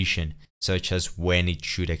information, such as when it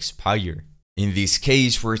should expire. In this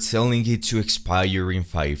case, we're telling it to expire in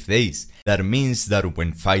 5 days. That means that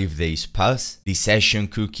when 5 days pass, the session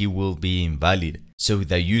cookie will be invalid. so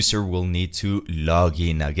the user will need to log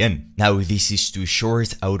in again. Now this is too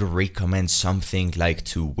short, I would recommend something like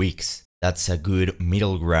 2 weeks. That's a good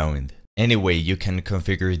middle ground. Anyway, you can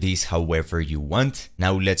configure this however you want.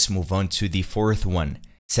 Now let's move on to the fourth one.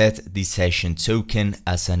 Set the session token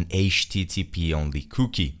as an HTTP only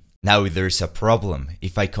cookie. Now there's a problem.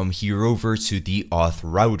 If I come here over to the auth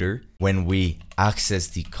router, when we access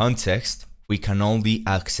the context, we can only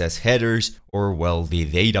access headers or, well, the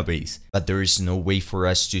database, but there is no way for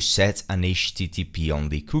us to set an HTTP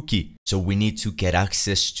only cookie. So we need to get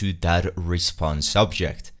access to that response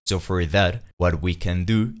object. So for that, what we can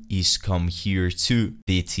do is come here to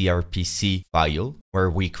the tRPC file where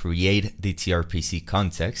we create the tRPC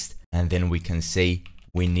context, and then we can say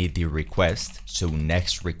we need the request, so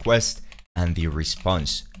next request, and the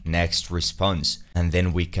response, next response, and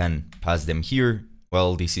then we can pass them here.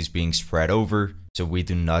 Well, this is being spread over, so we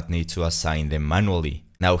do not need to assign them manually.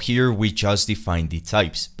 Now here we just define the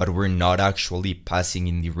types, but we're not actually passing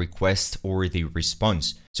in the request or the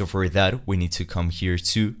response. So for that, we need to come here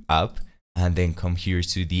to app, and then come here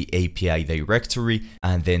to the API directory,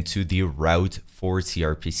 and then to the route for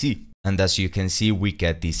tRPC. And as you can see, we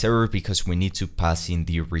get this error because we need to pass in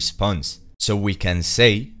the response. So we can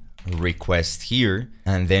say request here,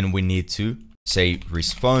 and then we need to say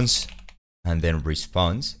response, and then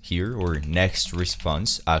response here, or next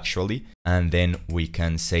response actually, and then we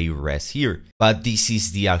can say res here. But this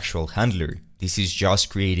is the actual handler. This is just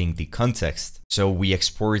creating the context. So we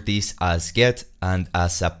export this as get and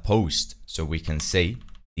as a post. So we can say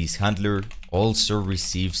this handler also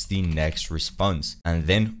receives the next response, and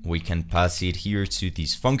then we can pass it here to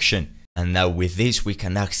this function. And now with this, we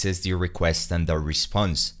can access the request and the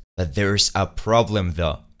response. But there's a problem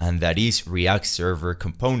though, and that is React Server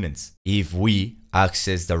components. If we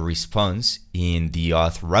access the response in the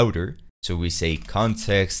auth router, so we say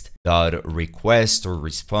context.request or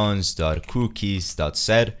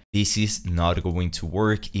response.cookies.set, this is not going to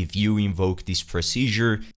work if you invoke this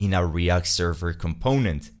procedure in a React Server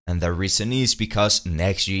component. And the reason is because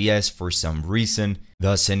Next.js, for some reason,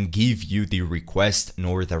 doesn't give you the request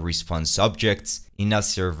nor the response objects in a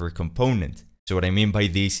server component. So what I mean by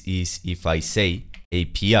this is if I say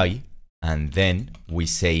API, and then we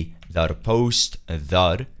say .post,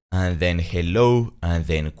 and then hello, and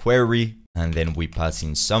then query, and then we pass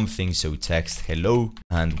in something, so text hello,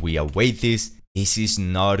 and we await this, this is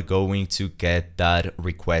not going to get that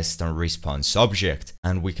request and response object.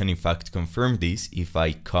 And we can in fact confirm this if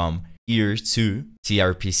I come here to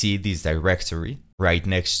tRPC, this directory, right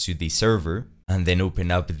next to the server, and then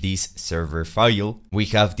open up this server file. We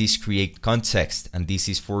have this create context, and this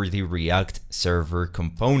is for the React Server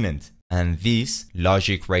component. And this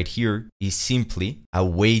logic right here is simply a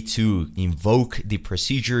way to invoke the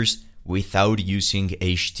procedures without using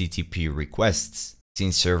HTTP requests.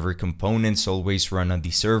 Since server components always run on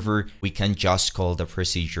the server, we can just call the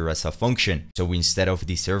procedure as a function. So instead of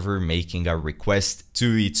the server making a request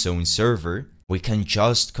to its own server, we can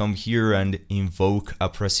just come here and invoke a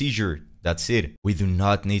procedure. That's it. We do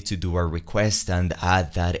not need to do a request and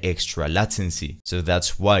add that extra latency. So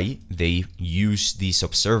that's why they use this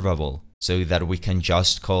observable, so that we can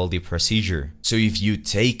just call the procedure. So if you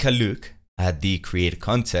take a look at the create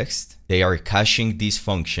context, they are caching this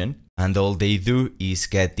function, and all they do is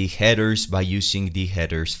get the headers by using the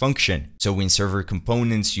headers function. So in server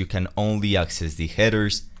components, you can only access the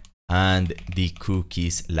headers and the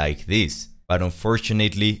cookies like this. But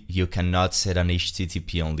unfortunately, you cannot set an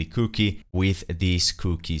HTTP only cookie with this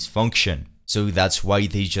cookies function. So that's why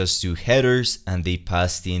they just do headers and they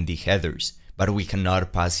passed in the headers. But we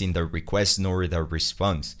cannot pass in the request nor the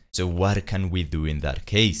response. So what can we do in that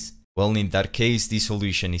case? Well, in that case, the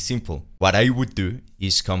solution is simple. What I would do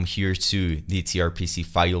is come here to the tRPC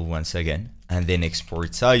file once again, and then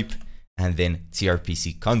export type, and then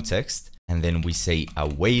tRPC context, and then we say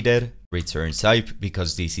awaited, return type,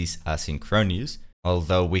 because this is asynchronous,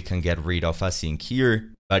 although we can get rid of async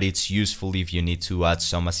here, but it's useful if you need to add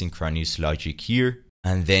some asynchronous logic here.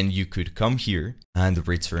 And then you could come here and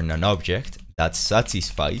return an object that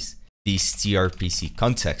satisfies this tRPC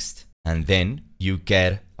context. And then you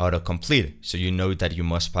get autocomplete. So you know that you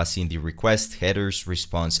must pass in the request, headers,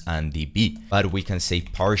 response, and DB. But we can say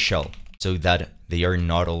partial, so that they are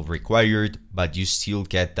not all required, but you still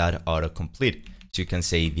get that autocomplete. So you can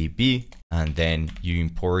say DB, and then you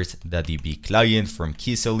import the DB client from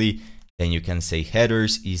Kysely. Then you can say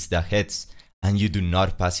headers is the heads, and you do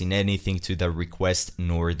not pass in anything to the request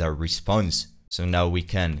nor the response. So now we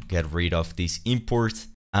can get rid of this import,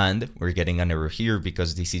 and we're getting an error here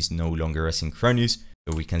because this is no longer asynchronous.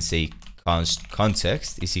 So we can say const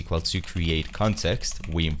context is equal to create context.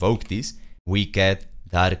 We invoke this, we get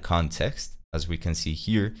that context, as we can see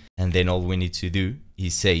here, and then all we need to do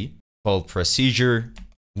is say call procedure,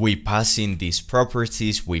 we pass in these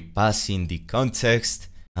properties, we pass in the context,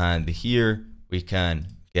 and here we can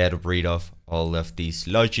get rid of all of this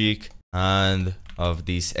logic and of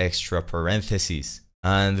these extra parentheses.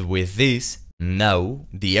 And with this, now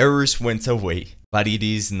the errors went away, but it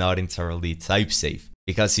is not entirely type safe.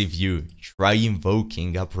 Because if you try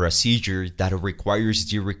invoking a procedure that requires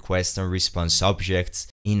the request and response objects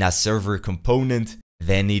in a server component,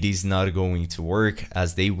 then it is not going to work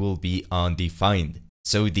as they will be undefined.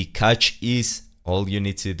 So the catch is, all you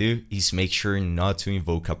need to do is make sure not to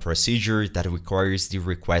invoke a procedure that requires the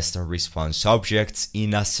request and response objects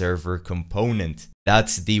in a server component.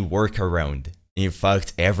 That's the workaround. In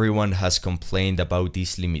fact, everyone has complained about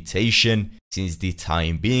this limitation since the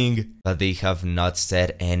time being, but they have not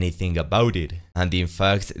said anything about it. And in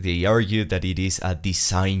fact, they argue that it is a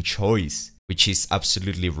design choice, which is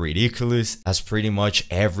absolutely ridiculous, as pretty much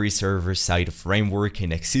every server-side framework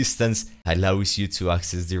in existence allows you to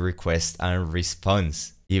access the request and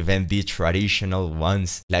response, even the traditional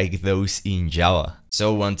ones like those in Java.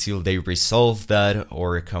 So until they resolve that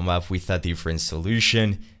or come up with a different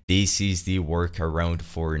solution, this is the workaround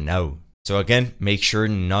for now. So again, make sure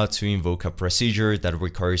not to invoke a procedure that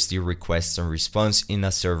requires the request and response in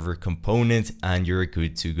a server component, and you're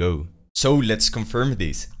good to go. So let's confirm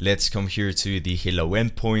this. Let's come here to the hello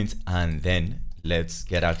endpoint, and then let's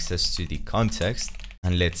get access to the context,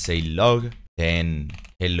 and let's say log, then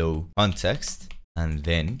hello context, and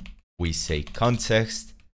then we say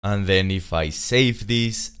context, and then if I save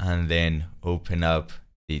this and then open up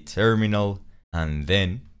the terminal, and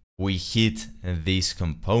then we hit this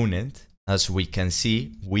component, as we can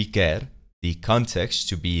see, we get the context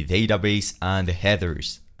to be database and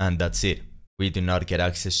headers, and that's it. We do not get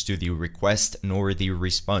access to the request nor the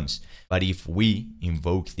response. But if we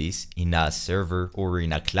invoke this in a server or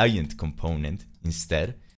in a client component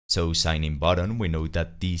instead, so sign in button, we know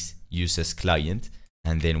that this uses client,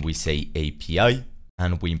 and then we say API,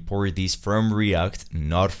 and we import this from React,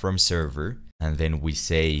 not from server, and then we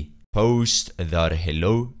say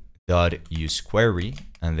post.hello.useQuery,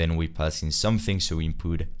 and then we pass in something, so we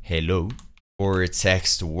input hello or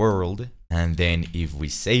text world, and then if we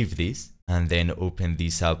save this and then open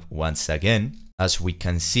this up once again, as we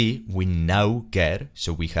can see, we now get,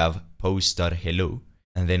 so we have post.hello,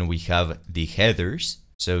 and then we have the headers,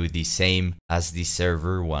 so the same as the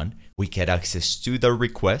server one. We get access to the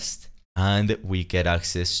request and we get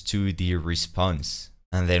access to the response,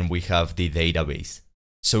 and then we have the database.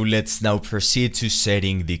 So let's now proceed to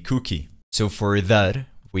setting the cookie. So for that,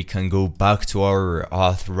 we can go back to our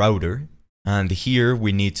auth router, and here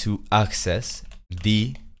we need to access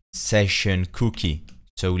the session cookie.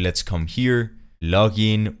 So let's come here, log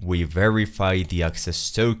in, we verify the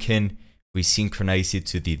access token, we synchronize it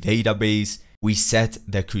to the database, we set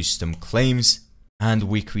the custom claims, and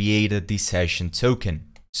we created the session token.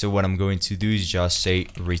 So what I'm going to do is just say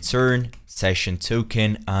return session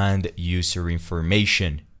token and user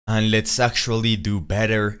information. And let's actually do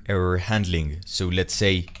better error handling. So let's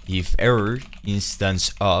say if error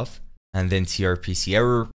instance of, and then tRPC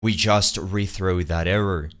error, we just rethrow that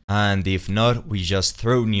error. And if not, we just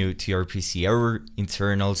throw new tRPC error,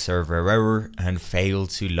 internal server error, and fail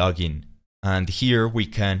to login. And here we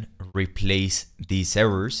can replace these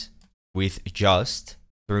errors with just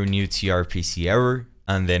throw new tRPC error,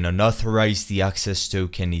 and then unauthorized the access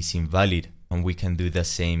token is invalid. And we can do the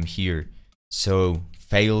same here. So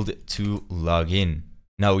failed to log in.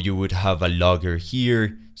 Now you would have a logger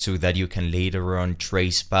here so that you can later on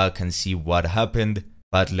trace back and see what happened,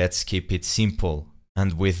 but let's keep it simple.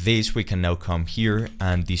 And with this, we can now come here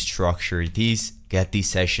and destructure this, get the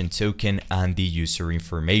session token and the user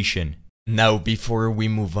information. Now, before we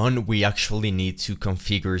move on, we actually need to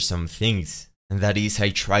configure some things. And that is, I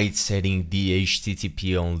tried setting the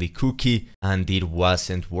HTTP only cookie and it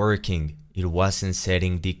wasn't working. It wasn't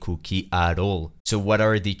setting the cookie at all. So what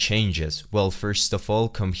are the changes? Well, first of all,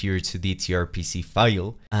 come here to the tRPC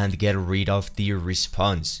file and get rid of the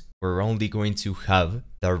response. We're only going to have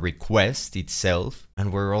the request itself,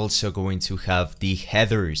 and we're also going to have the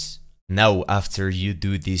headers. Now, after you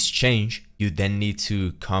do this change, you then need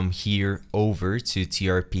to come here over to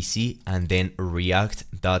tRPC and then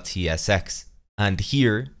react.tsx. And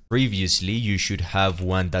here, previously, you should have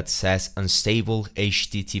one that says unstable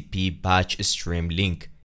http batch stream link.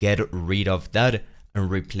 Get rid of that and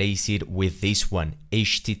replace it with this one,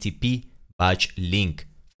 http batch link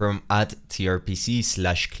from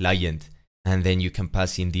 @trpc/client. And then you can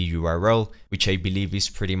pass in the URL, which I believe is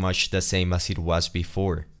pretty much the same as it was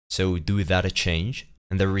before. So do that change.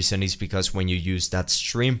 And the reason is because when you use that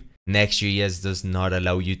stream, Next.js does not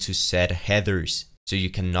allow you to set headers. So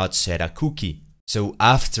you cannot set a cookie. So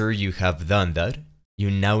after you have done that,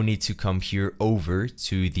 you now need to come here over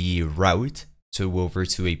to the route. So over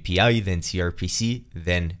to API, then tRPC,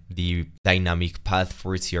 then the dynamic path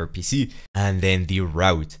for tRPC, and then the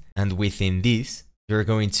route. And within this, you're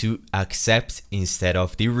going to accept, instead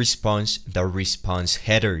of the response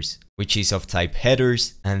headers, which is of type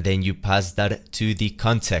headers, and then you pass that to the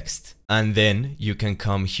context. And then you can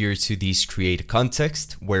come here to this create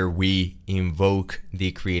context, where we invoke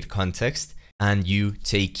the create context, and you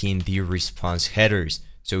take in the response headers.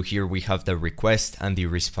 So here we have the request and the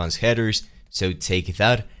response headers. So take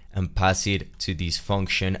that and pass it to this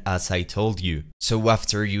function as I told you. So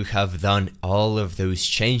after you have done all of those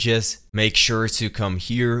changes, make sure to come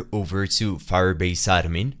here over to Firebase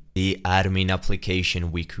admin, the admin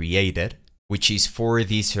application we created, which is for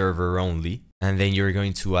the server only. And then you're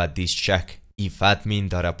going to add this check. If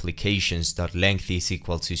admin.applications.length is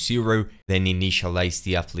equal to 0, then initialize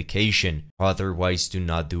the application. Otherwise, do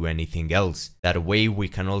not do anything else. That way, we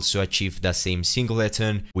can also achieve the same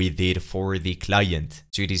singleton we did for the client.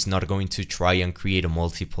 So it is not going to try and create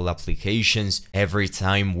multiple applications every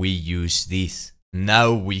time we use this.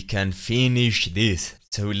 Now we can finish this.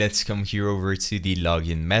 So let's come here over to the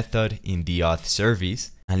login method in the auth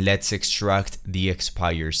service, and let's extract the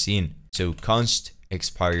expires in. So const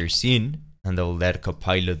expires in, and I'll let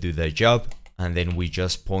Copilot do the job, and then we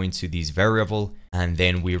just point to this variable, and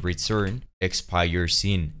then we return expires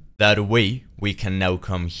in. That way, we can now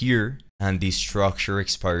come here, and the structure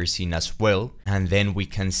expires in as well, and then we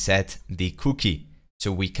can set the cookie.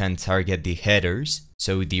 So we can target the headers,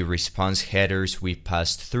 so the response headers we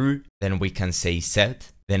passed through, then we can say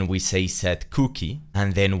set, then we say set cookie,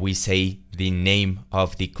 and then we say the name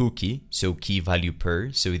of the cookie, so key value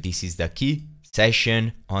per, so this is the key,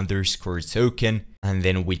 session underscore token, and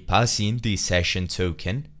then we pass in the session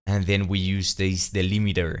token, and then we use this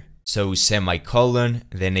delimiter. So semicolon,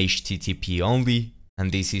 then HTTP only,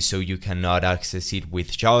 and this is so you cannot access it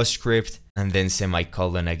with JavaScript, and then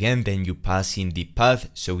semicolon again, then you pass in the path,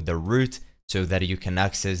 so the root, so that you can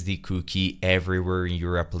access the cookie everywhere in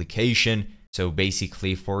your application. So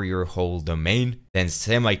basically for your whole domain, then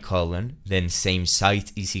semicolon, then same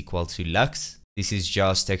site is equal to lax. This is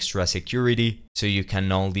just extra security, so you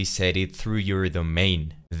can only set it through your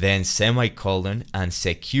domain. Then semicolon and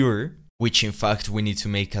secure, which in fact we need to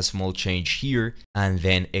make a small change here, and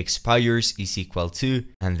then expires is equal to,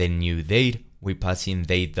 and then new date, we pass in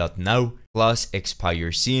date.now plus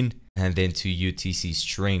expires in, and then to UTC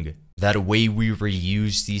string. That way we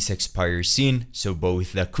reuse this expires in, so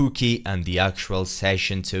both the cookie and the actual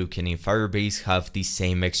session token in Firebase have the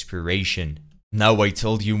same expiration. Now I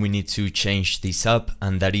told you we need to change this up,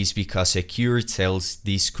 and that is because secure tells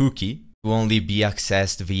this cookie to only be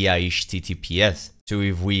accessed via HTTPS. So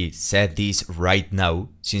if we set this right now,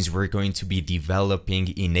 since we're going to be developing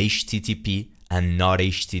in HTTP and not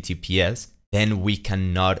HTTPS, then we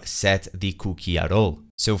cannot set the cookie at all.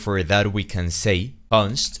 So for that we can say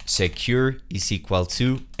const secure is equal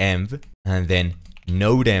to env, and then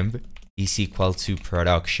node env is equal to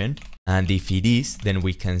production, and if it is, then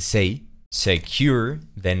we can say secure,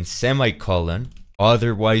 then semicolon,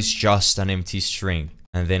 otherwise just an empty string,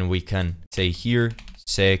 and then we can say here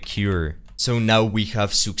secure. So now we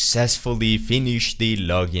have successfully finished the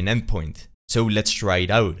login endpoint. So let's try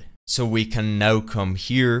it out. So we can now come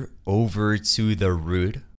here over to the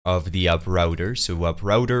root of the app router. So app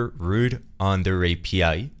router root under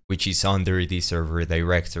API, which is under the server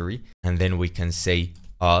directory, and then we can say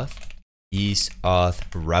auth is auth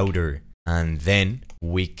router, and then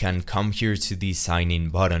we can come here to the sign in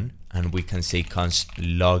button, and we can say const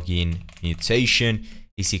login mutation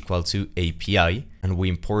is equal to API, and we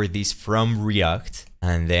import this from React,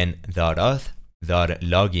 and then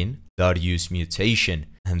 .auth.login.use mutation,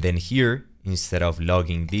 and then here instead of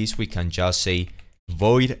logging this we can just say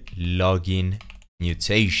void login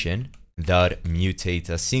mutation dot mutate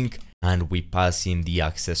async, and we pass in the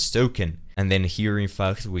access token. And then here in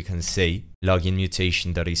fact we can say login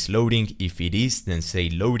mutation that is loading. If it is, then say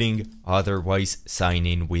loading, otherwise sign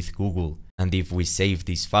in with Google. And if we save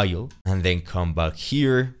this file and then come back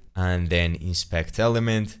here and then inspect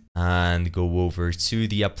element and go over to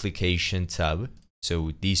the application tab,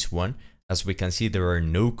 so this one, as we can see there are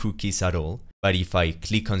no cookies at all, but if I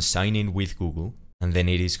click on sign in with Google, and then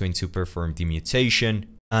it is going to perform the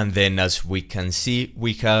mutation. And then as we can see,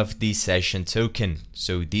 we have the session token.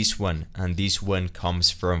 So this one and this one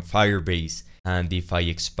comes from Firebase. And if I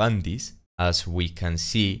expand this, as we can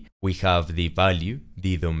see, we have the value,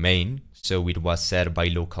 the domain. So it was set by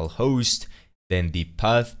localhost. then the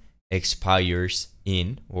path expires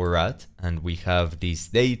in or at, and we have this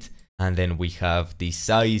date, and then we have the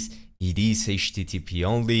size. It is HTTP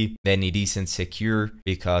only, then it isn't secure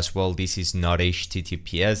because, well, this is not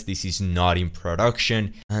HTTPS, this is not in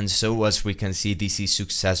production, and so as we can see, this is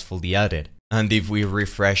successfully added. And if we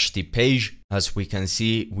refresh the page, as we can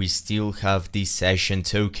see, we still have the session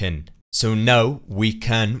token. So now we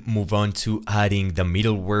can move on to adding the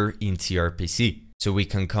middleware in tRPC. So we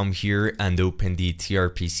can come here and open the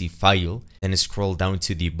tRPC file, then scroll down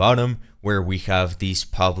to the bottom where we have this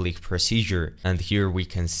public procedure. And here we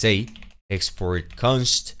can say export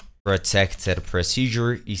const protected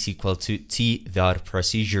procedure is equal to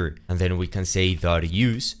t.procedure. And then we can say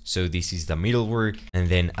 .use. So this is the middleware. And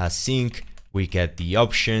then async, we get the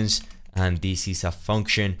options. And this is a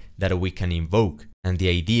function that we can invoke. And the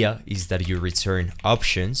idea is that you return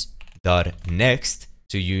options.next.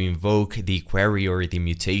 So you invoke the query or the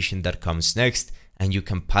mutation that comes next, and you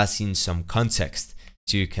can pass in some context.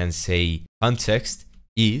 So you can say context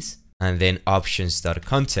is, and then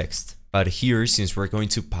options.context. But here, since we're going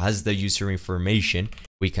to pass the user information,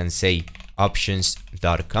 we can say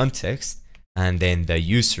options.context and then the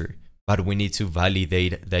user. But we need to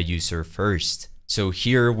validate the user first. So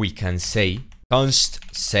here we can say const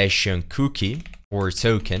session cookie or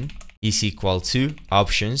token is equal to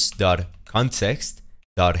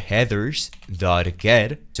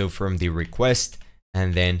options.context.headers.get, so from the request,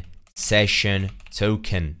 and then session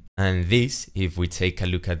token. And this, if we take a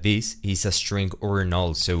look at this, is a string or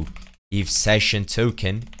null. So if session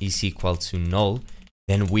token is equal to null,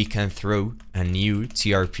 then we can throw a new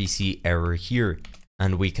tRPC error here.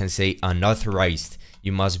 And we can say unauthorized.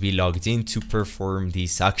 You must be logged in to perform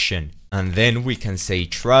this action. And then we can say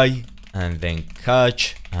try, and then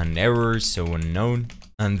catch an error, so unknown.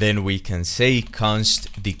 And then we can say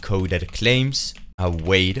const decoded claims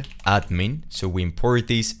await admin. So we import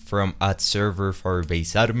this from @server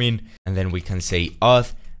Firebase admin, and then we can say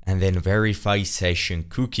auth, and then verify session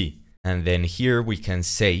cookie. And then here we can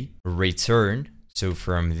say return. So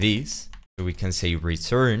from this, so we can say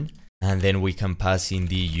return, and then we can pass in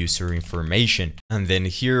the user information. And then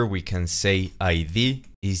here we can say ID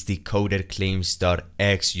is decoded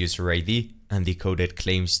claims.x user ID and decoded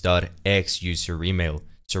claims.x user email,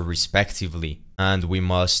 so respectively. And we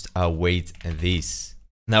must await this.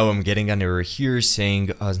 Now I'm getting an error here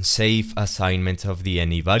saying unsafe assignment of the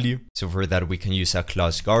any value. So for that we can use a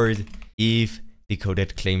clause guard if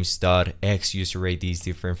decoded claims.x user ID is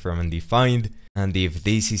different from undefined. And if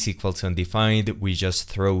this is equal to undefined, we just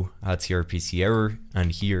throw a tRPC error.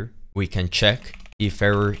 And here we can check if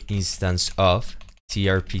error instance of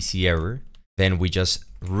tRPC error, then we just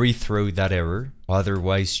rethrow that error,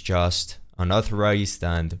 otherwise just unauthorized.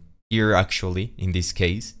 And here actually, in this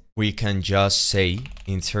case, we can just say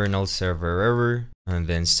internal server error, and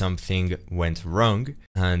then something went wrong.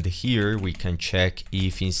 And here we can check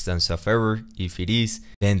if instance of error. If it is,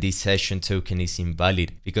 then the session token is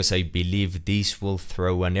invalid, because I believe this will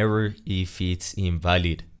throw an error if it's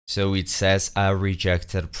invalid. So it says a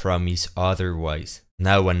rejected promise otherwise.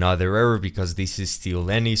 Now another error, because this is still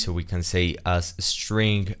any, so we can say as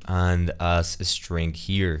string and as string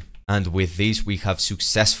here. And with this, we have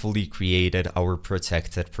successfully created our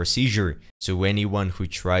protected procedure. So anyone who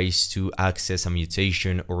tries to access a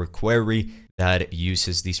mutation or a query that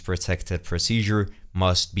uses this protected procedure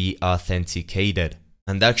must be authenticated.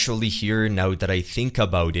 And actually here, now that I think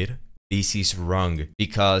about it, this is wrong,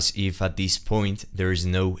 because if at this point there is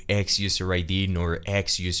no X user ID nor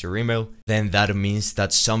X user email, then that means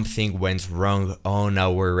that something went wrong on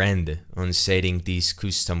our end on setting these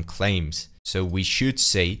custom claims. So we should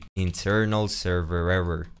say internal server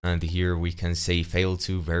error, and here we can say fail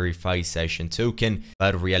to verify session token,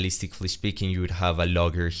 but realistically speaking you would have a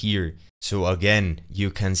logger here. So again,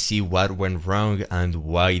 you can see what went wrong and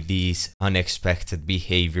why this unexpected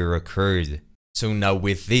behavior occurred. So now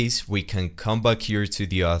with this, we can come back here to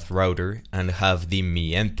the auth router and have the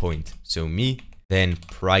me endpoint. So me, then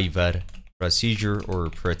private procedure or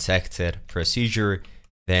protected procedure,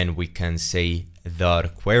 then we can say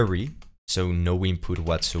 .query. So no input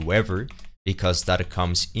whatsoever, because that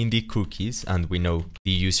comes in the cookies and we know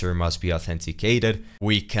the user must be authenticated.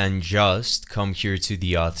 We can just come here to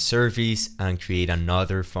the auth service and create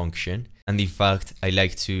another function. And in fact, I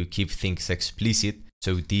like to keep things explicit.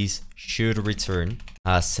 So this should return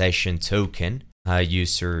a session token, a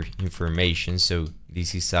user information. So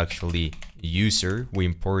this is actually user. We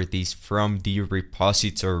import this from the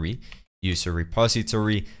repository, user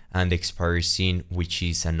repository, and expires in, which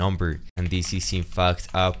is a number. And this is in fact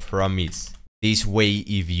a promise. This way,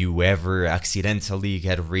 if you ever accidentally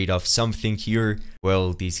get rid of something here,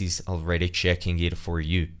 well, this is already checking it for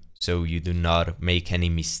you, so you do not make any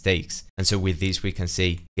mistakes. And so with this, we can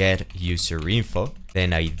say get user info,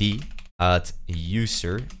 then ID at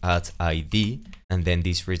user at ID, and then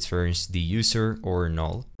this returns the user or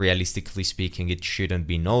null. Realistically speaking, it shouldn't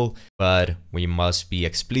be null, but we must be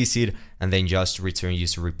explicit, and then just return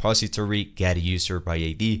user repository, get user by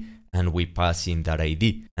ID, and we pass in that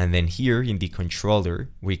ID. And then here in the controller,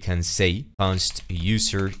 we can say const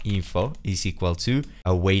user info is equal to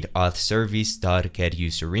await auth service dot get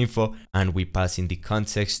user info, and we pass in the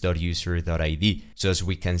context dot user dot ID. So as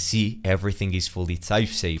we can see, everything is fully type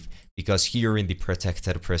safe, because here in the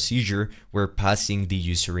protected procedure, we're passing the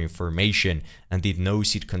user information and it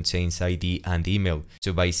knows it contains ID and email.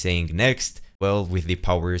 So by saying next, well, with the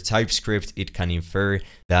power TypeScript, it can infer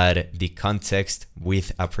that the context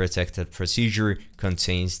with a protected procedure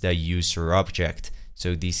contains the user object.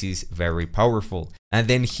 So this is very powerful. And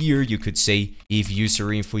then here you could say if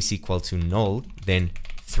user info is equal to null, then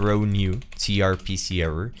throw new tRPC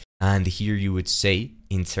error. And here you would say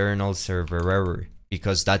internal server error,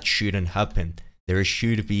 because that shouldn't happen. There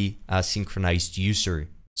should be a synchronized user.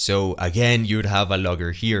 So again, you'd have a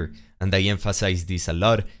logger here. And I emphasize this a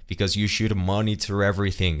lot because you should monitor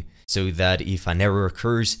everything so that if an error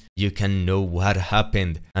occurs, you can know what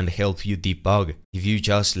happened and help you debug. If you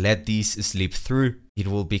just let this slip through, it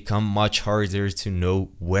will become much harder to know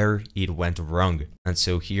where it went wrong. And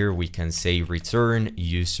so here we can say return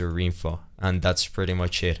user info, and that's pretty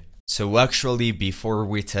much it. So actually, before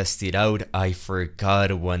we test it out, I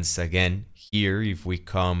forgot once again. Here, if we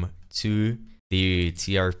come to the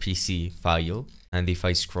tRPC file, and if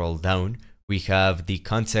I scroll down, we have the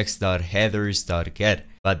context.headers.get,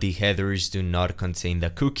 but the headers do not contain the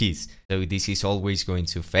cookies. So this is always going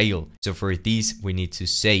to fail. So for this, we need to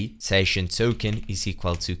say session token is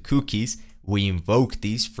equal to cookies. We invoke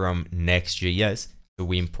this from Next.js. So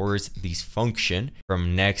we import this function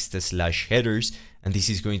from next/headers, and this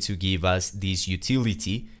is going to give us this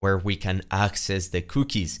utility where we can access the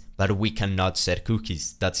cookies, but we cannot set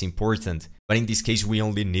cookies. That's important. But in this case, we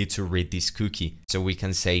only need to read this cookie. So we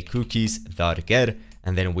can say cookies.get,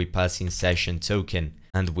 and then we pass in session token.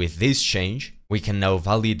 And with this change, we can now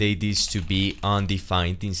validate this to be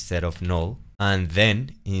undefined instead of null. And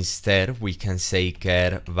then instead we can say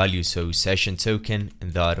get value, so session token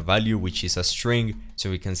dot value, which is a string. So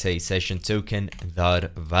we can say session token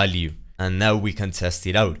dot value. And now we can test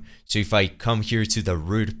it out. So if I come here to the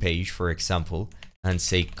root page, for example, and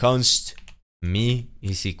say const me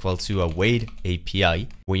is equal to await API,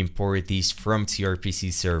 we import this from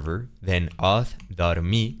tRPC server, then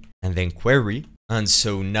auth.me, and then query. And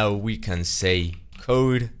so now we can say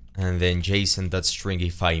code, and then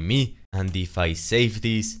JSON.stringify me. And if I save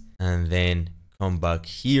this and then come back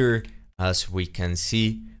here, as we can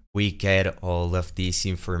see, we get all of this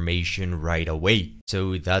information right away.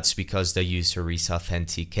 So that's because the user is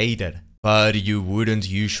authenticated. But you wouldn't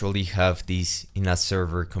usually have this in a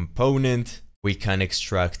server component. We can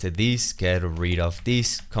extract this, get rid of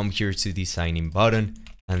this, come here to the sign in button,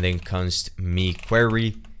 and then const me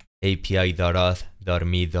query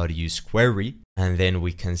api.auth.me.useQuery. And then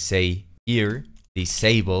we can say here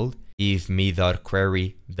disabled if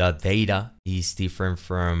me.query.data is different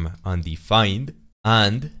from undefined,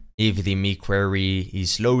 and if the me query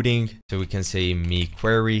is loading, so we can say me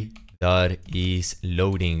query dot is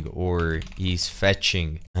loading or is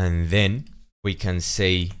fetching, and then we can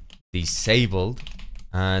say disabled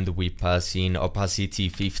and we pass in opacity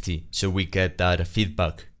 50, so we get that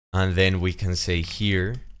feedback. And then we can say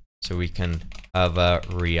here, so we can have a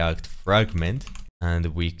React fragment,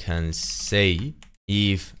 and we can say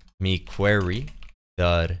if me query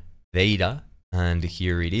dot data, and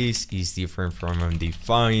here it is different from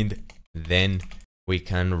undefined, then we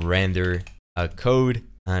can render a code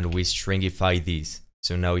and we stringify this.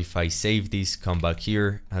 So now if I save this, come back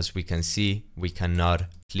here, as we can see, we cannot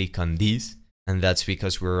click on this, and that's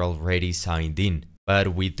because we're already signed in,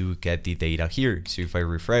 but we do get the data here. So if I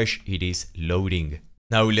refresh, it is loading.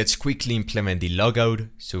 Now let's quickly implement the logout.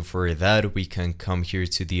 So for that, we can come here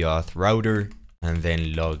to the auth router, and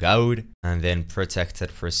then log out, and then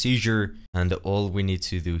protected procedure. And all we need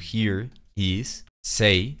to do here is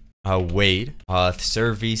say await auth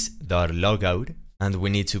service.logout, and we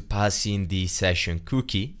need to pass in the session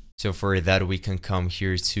cookie. So for that, we can come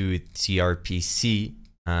here to tRPC,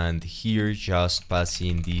 and here just pass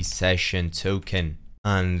in the session token.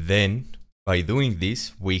 And then by doing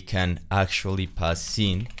this, we can actually pass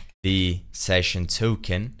in the session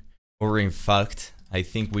token, or in fact, I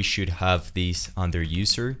think we should have this under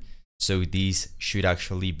user. So this should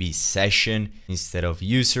actually be session instead of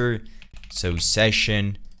user. So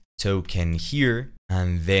session token here,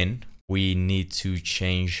 and then we need to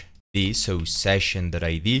change this, so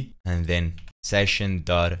session.id and then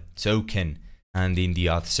session.token. And in the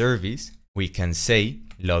auth service, we can say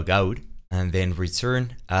logout and then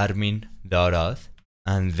return admin.auth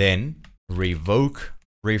and then revoke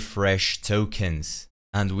refresh tokens.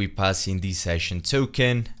 And we pass in the session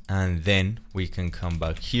token, and then we can come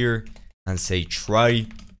back here and say try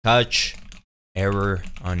catch error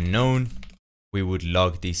unknown. We would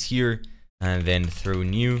log this here and then throw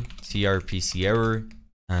new tRPC error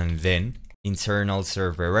and then internal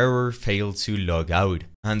server error failed to log out.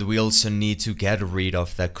 And we also need to get rid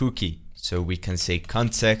of the cookie. So we can say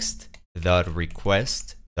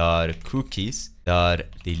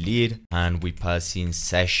context.request.cookies.delete and we pass in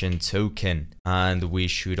session token. And we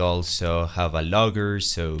should also have a logger.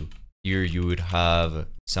 So here you would have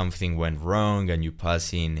something went wrong and you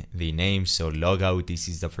pass in the name. So logout, this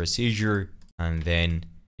is the procedure. And then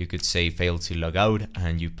you could say fail to log out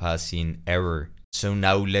and you pass in error. So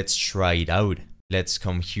now let's try it out. Let's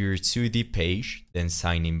come here to the page, then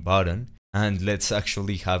sign in button, and let's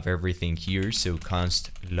actually have everything here. So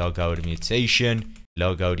const logout mutation,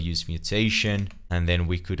 logout use mutation, and then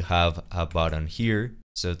we could have a button here.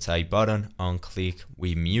 So type button, on click,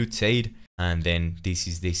 we mutate, and then this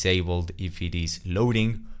is disabled if it is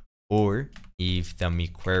loading or if the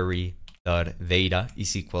myQuery.data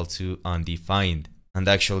is equal to undefined. And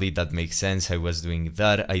actually that makes sense. I was doing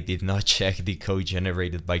that. I did not check the code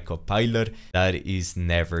generated by Copilot. That is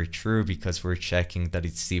never true because we're checking that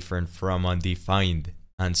it's different from undefined.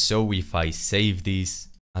 And so if I save this,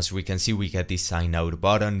 as we can see, we get the sign out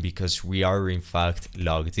button because we are in fact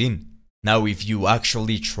logged in. Now, if you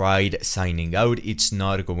actually tried signing out, it's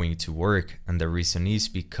not going to work. And the reason is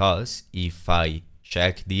because if I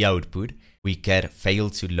check the output, we get fail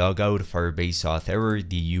to log out Firebase auth error.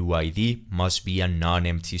 The UID must be a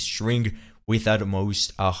non-empty string with at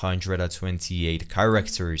most 128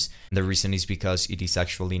 characters. And the reason is because it is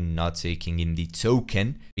actually not taking in the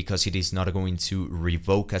token, because it is not going to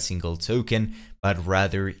revoke a single token, but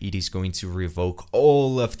rather it is going to revoke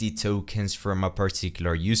all of the tokens from a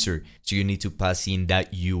particular user. So you need to pass in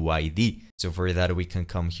that UID. So for that, we can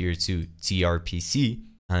come here to tRPC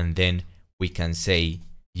and then we can say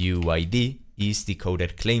UID is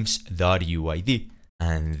decoded claims.uid,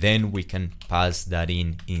 and then we can pass that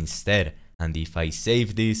in instead. And if I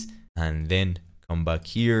save this and then come back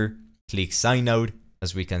here, click sign out,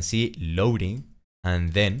 as we can see loading,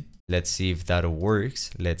 and then let's see if that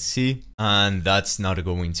works. Let's see. And that's not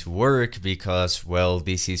going to work because, well,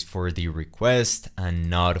 this is for the request and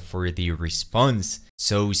not for the response.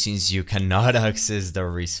 So since you cannot access the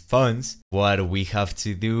response, what we have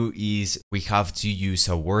to do is we have to use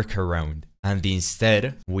a workaround. And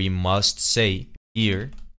instead, we must say here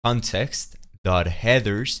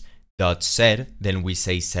context.headers.set, then we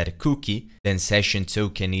say set cookie, then session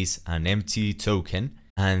token is an empty token,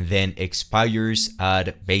 and then expires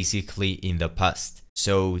at basically in the past.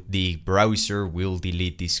 So the browser will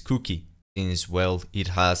delete this cookie since, well, it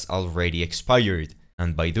has already expired.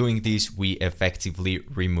 And by doing this, we effectively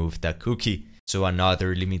remove the cookie. So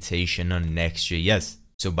another limitation on Next.js.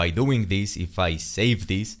 So by doing this, if I save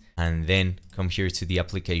this and then come here to the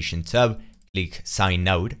application tab, click sign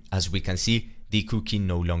out, as we can see, the cookie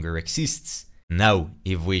no longer exists. Now,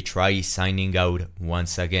 if we try signing out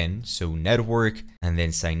once again, so network and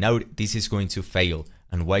then sign out, this is going to fail.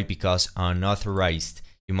 And why? Because unauthorized.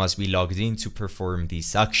 You must be logged in to perform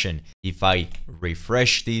this action. If I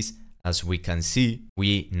refresh this, as we can see,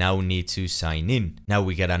 we now need to sign in. Now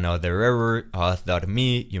we get another error,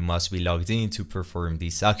 auth.me, you must be logged in to perform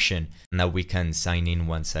this action. Now we can sign in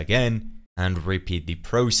once again and repeat the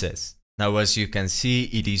process. Now, as you can see,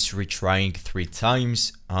 it is retrying 3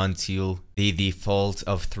 times until the default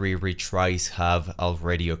of 3 retries have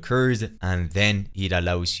already occurred, and then it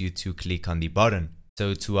allows you to click on the button.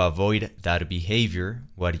 So to avoid that behavior,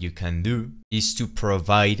 what you can do is to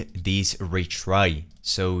provide this retry.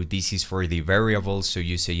 So this is for the variable, so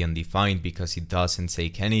you say undefined because it doesn't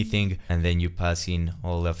take anything, and then you pass in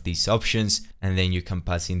all of these options, and then you can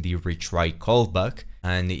pass in the retry callback.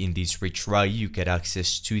 And in this retry, you get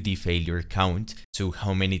access to the failure count, so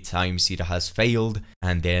how many times it has failed,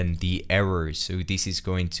 and then the error. So this is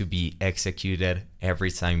going to be executed every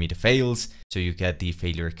time it fails. So you get the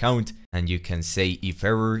failure count, and you can say if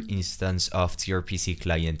error instance of tRPC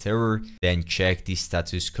client error, then check the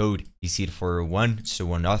status code. Is it for 1,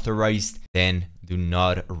 so unauthorized? Then do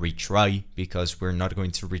not retry, because we're not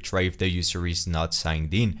going to retry if the user is not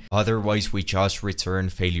signed in. Otherwise, we just return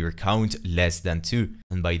failure count less than 2.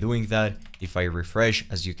 And by doing that, if I refresh,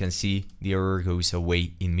 as you can see, the error goes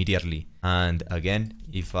away immediately. And again,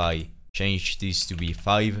 if I change this to be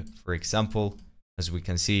 5, for example, as we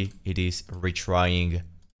can see, it is retrying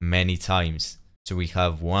many times. So we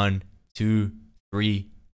have 1, 2, 3,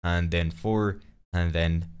 and then 4, and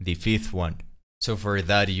then the 5th one. So for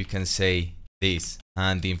that, you can say this.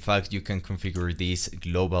 And in fact, you can configure this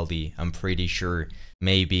globally. I'm pretty sure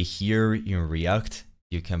maybe here in React,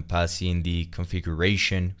 you can pass in the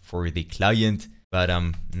configuration for the client, but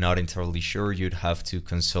I'm not entirely sure. You'd have to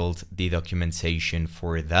consult the documentation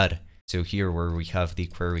for that. So here where we have the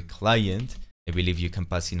query client, I believe you can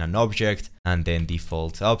pass in an object and then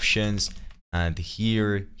default options. And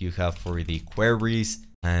here you have for the queries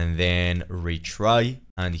and then retry.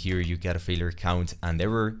 And here you get a failure count and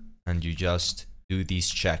error, and you just do this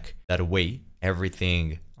check. That way,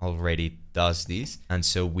 everything already does this. And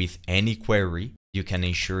so with any query, you can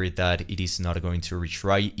ensure that it is not going to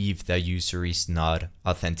retry if the user is not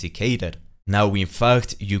authenticated. Now, in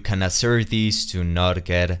fact, you can assert this to not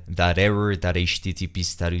get that error that HTTP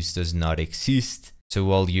status does not exist. So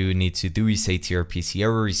all you need to do is say tRPC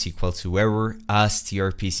error is equal to error as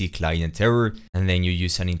tRPC client error, and then you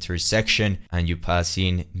use an intersection and you pass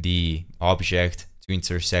in the object to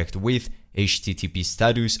intersect with HTTP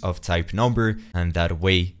status of type number, and that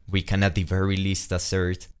way we can at the very least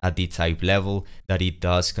assert at the type level that it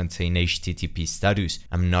does contain HTTP status.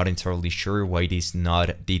 I'm not entirely sure why it is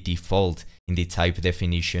not the default in the type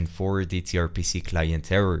definition for the tRPC client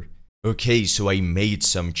error. Okay, so I made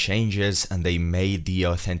some changes and I made the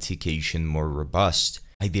authentication more robust.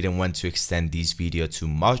 I didn't want to extend this video too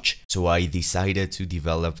much, so I decided to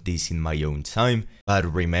develop this in my own time.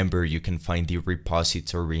 But remember, you can find the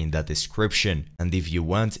repository in the description. And if you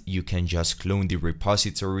want, you can just clone the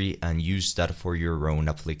repository and use that for your own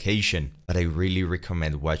application. But I really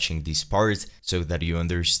recommend watching this part so that you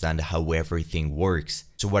understand how everything works.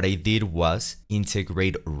 So what I did was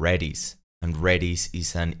integrate Redis. And Redis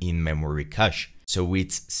is an in-memory cache. So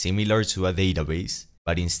it's similar to a database,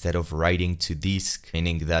 but instead of writing to disk,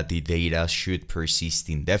 meaning that the data should persist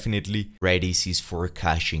indefinitely, Redis is for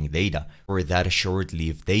caching data, or that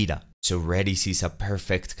short-lived data. So Redis is a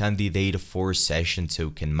perfect candidate for session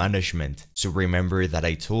token management. So remember that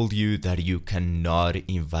I told you that you cannot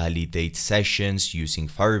invalidate sessions using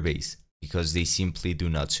Firebase, because they simply do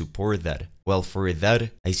not support that. Well, for that,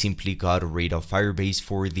 I simply got rid of Firebase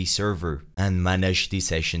for the server and managed the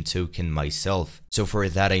session token myself. So for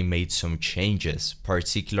that, I made some changes,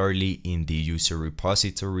 particularly in the user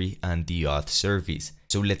repository and the auth service.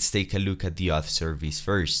 So let's take a look at the auth service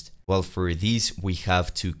first. Well, for this, we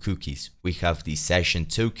have two cookies. We have the session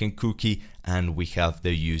token cookie and we have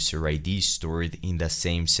the user ID stored in the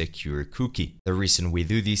same secure cookie. The reason we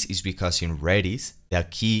do this is because in Redis, the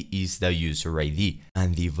key is the user ID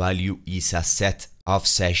and the value is a set of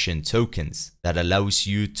session tokens that allows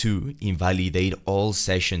you to invalidate all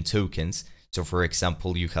session tokens. So for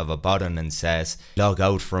example, you have a button and says log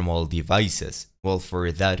out from all devices. Well,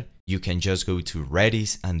 for that, you can just go to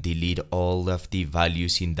Redis and delete all of the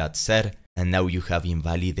values in that set, and now you have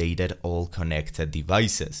invalidated all connected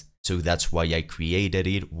devices. So that's why I created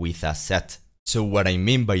it with a set. So what I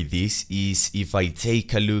mean by this is if I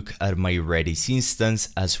take a look at my Redis instance,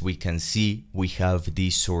 as we can see, we have the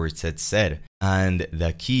sorted set and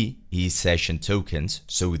the key is session tokens.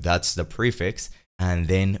 So that's the prefix. And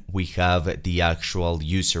then we have the actual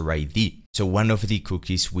user ID. So one of the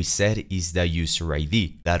cookies we set is the user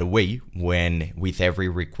ID. That way, when with every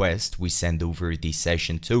request we send over the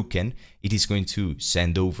session token, it is going to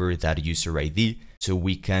send over that user ID. So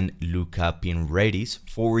we can look up in Redis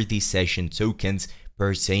for the session tokens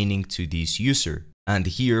pertaining to this user. And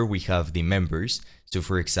here we have the members. So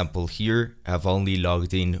for example, here I've only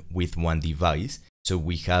logged in with one device. So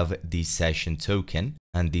we have the session token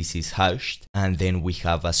and this is hashed, and then we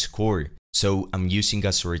have a score. So I'm using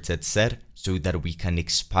a sorted set so that we can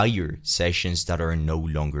expire sessions that are no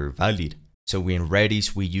longer valid. So in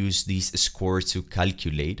Redis, we use this score to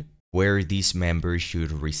calculate where these members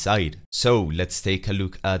should reside. So let's take a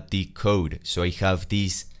look at the code. So I have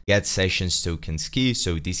this get sessions tokens key.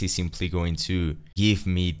 So this is simply going to give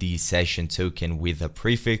me the session token with a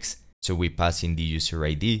prefix. So we pass in the user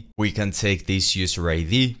ID. We can take this user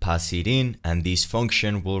ID, pass it in, and this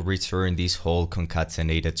function will return this whole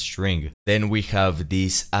concatenated string. Then we have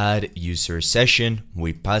this add user session.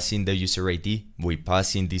 We pass in the user ID, we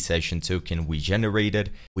pass in the session token we generated,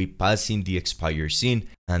 we pass in the expires in,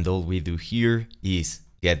 and all we do here is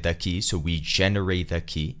get the key. So we generate the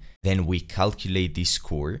key. then we calculate the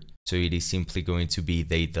score. So it is simply going to be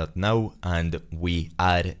date.now, and we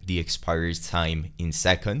add the expiry time in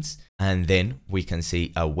seconds. And then we can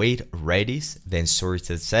say await Redis, then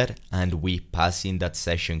sorted set, and we pass in that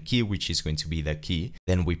session key, which is going to be the key.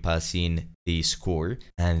 Then we pass in the score,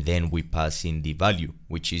 and then we pass in the value,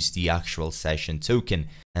 which is the actual session token.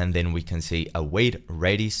 And then we can say await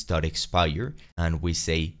Redis.expire, and we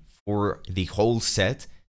say for the whole set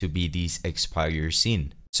to be these expires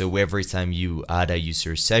in. So every time you add a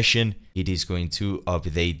user session, it is going to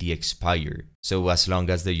update the expire. So as long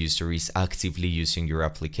as the user is actively using your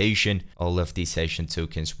application, all of the session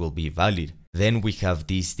tokens will be valid. Then we have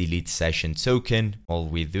this delete session token. All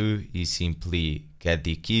we do is simply get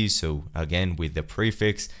the key, so again with the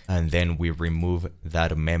prefix, and then we remove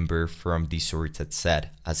that member from the sorted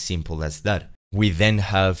set, as simple as that. We then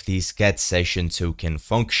have this get session token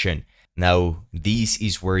function. Now, this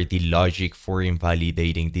is where the logic for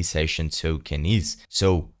invalidating the session token is.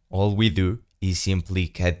 So all we do is simply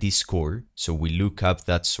get the score. So we look up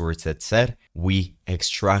that sorted set, we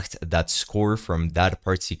extract that score from that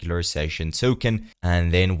particular session token,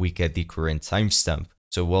 and then we get the current timestamp.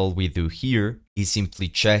 So all we do here is simply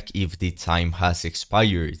check if the time has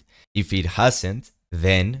expired. If it hasn't,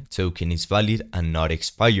 then token is valid and not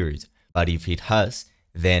expired. But if it has,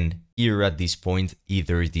 then here at this point,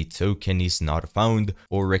 either the token is not found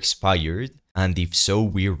or expired, and if so,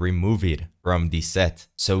 we remove it from the set.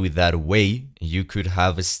 So that way, you could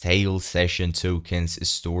have stale session tokens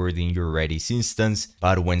stored in your Redis instance,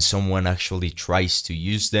 but when someone actually tries to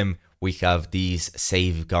use them, we have this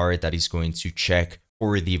safeguard that is going to check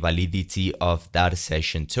for the validity of that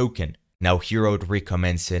session token. Now here I would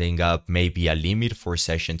recommend setting up maybe a limit for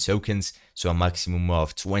session tokens, so a maximum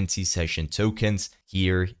of 20 session tokens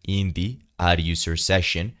here in the add user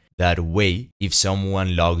session. That way, if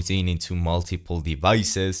someone logs in into multiple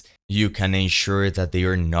devices, you can ensure that they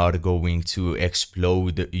are not going to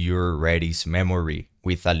explode your Redis memory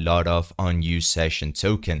with a lot of unused session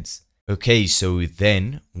tokens. Okay, so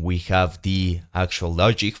then we have the actual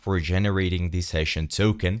logic for generating the session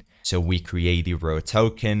token. So we create the raw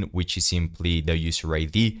token, which is simply the user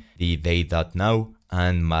ID, the date.now,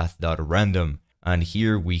 and math.random. And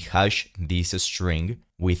here we hash this string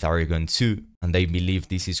with argon2. And I believe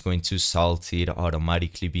this is going to salt it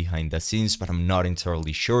automatically behind the scenes, but I'm not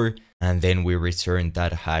entirely sure. And then we return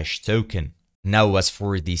that hash token. Now, as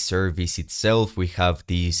for the service itself, we have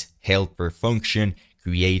this helper function,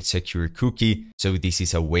 create secure cookie. So this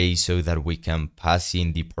is a way so that we can pass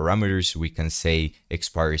in the parameters. We can say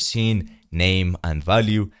expires in, name and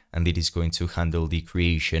value, and it is going to handle the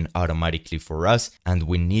creation automatically for us. And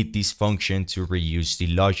we need this function to reuse the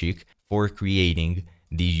logic for creating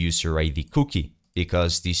the user ID cookie,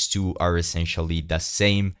 because these two are essentially the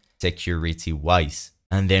same security wise.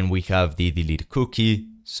 And then we have the delete cookie.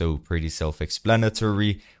 So pretty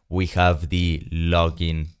self-explanatory. We have the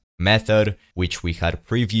login method, which we had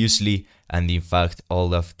previously, and in fact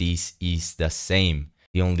all of this is the same.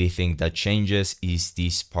 The only thing that changes is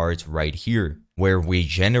this part right here, where we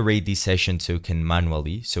generate the session token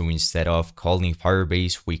manually. So instead of calling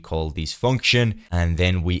Firebase, we call this function, and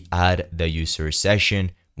then we add the user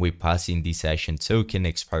session. We pass in the session token,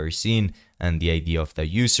 expires in, and the ID of the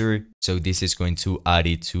user. So this is going to add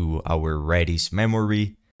it to our Redis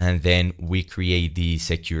memory. And then we create the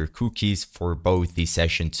secure cookies for both the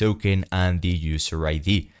session token and the user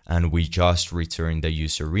ID. And we just return the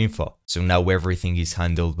user info. So now everything is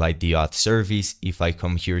handled by the auth service. If I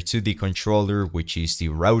come here to the controller, which is the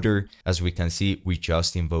router, as we can see, we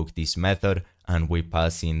just invoke this method and we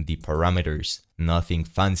pass in the parameters, nothing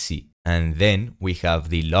fancy. And then we have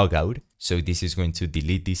the logout. So this is going to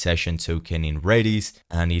delete the session token in Redis,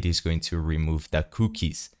 and it is going to remove the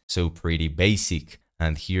cookies. So pretty basic.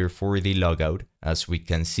 And here for the logout, as we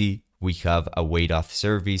can see, we have await auth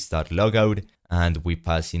service.logout, and we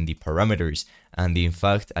pass in the parameters. And in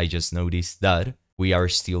fact, I just noticed that we are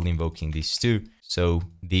still invoking these two. So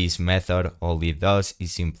this method, all it does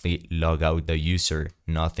is simply log out the user,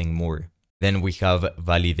 nothing more. Then we have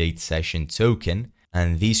validate session token,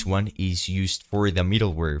 and this one is used for the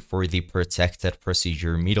middleware, for the protected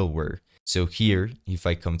procedure middleware. So here, if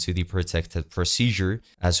I come to the protected procedure,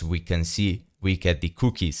 as we can see, we get the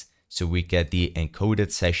cookies. So we get the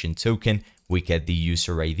encoded session token, we get the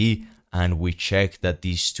user ID, and we check that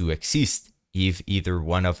these two exist. If either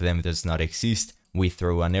one of them does not exist, we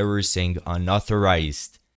throw an error saying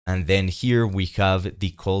unauthorized. And then here we have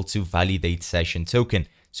the call to validate session token.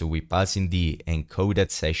 So we pass in the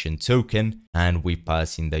encoded session token and we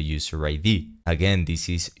pass in the user ID. Again, this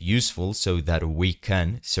is useful so that we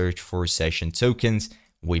can search for session tokens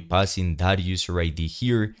we pass in that user ID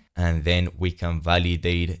here, and then we can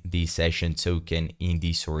validate the session token in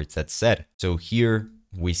the sort.set. So here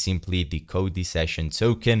we simply decode the session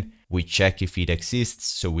token, we check if it exists,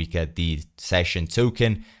 so we get the session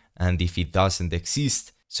token, and if it doesn't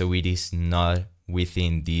exist, so it is not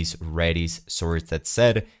within this Redis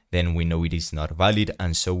sort.set, then we know it is not valid,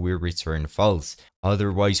 and so we return false.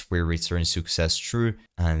 Otherwise, we return success true,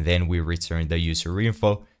 and then we return the user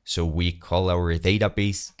info. So we call our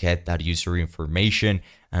database, get that user information,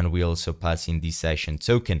 and we also pass in the session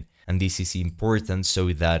token. And this is important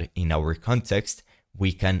so that in our context,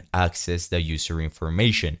 we can access the user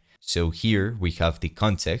information. So here we have the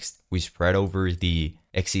context, we spread over the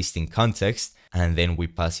existing context, and then we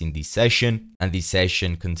pass in the session, and the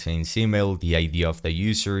session contains email, the ID of the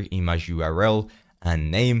user, image URL, and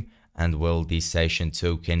name, and well, the session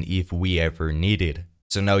token if we ever need it.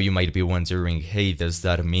 So now you might be wondering, hey, does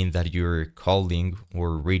that mean that you're calling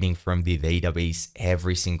or reading from the database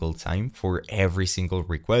every single time for every single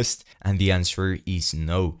request? And the answer is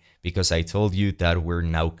no, because I told you that we're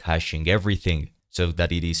now caching everything, so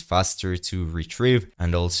that it is faster to retrieve,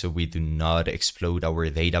 and also we do not explode our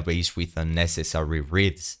database with unnecessary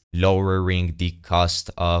reads, lowering the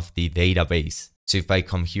cost of the database. So if I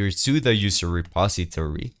come here to the user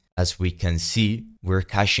repository, as we can see, we're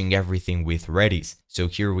caching everything with Redis. So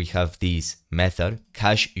here we have this method,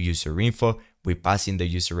 cache user info, we pass in the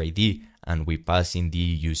user ID, and we pass in the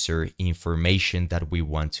user information that we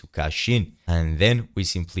want to cache in. And then we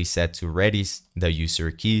simply set to Redis the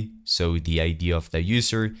user key, so the ID of the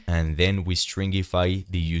user, and then we stringify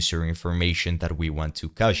the user information that we want to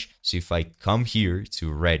cache. So if I come here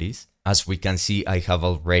to Redis, as we can see, I have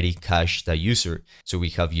already cached the user. So we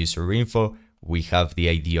have user info, we have the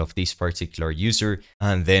ID of this particular user,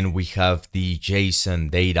 and then we have the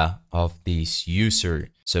JSON data of this user.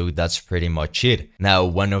 So that's pretty much it. Now,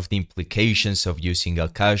 one of the implications of using a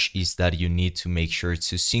cache is that you need to make sure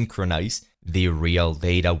to synchronize the real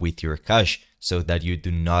data with your cache so that you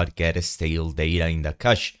do not get stale data in the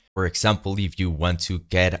cache. For example, if you want to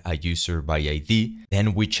get a user by ID,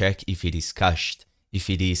 then we check if it is cached. If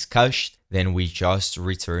it is cached, then we just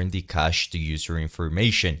return the cached user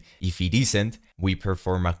information. If it isn't, we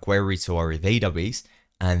perform a query to our database,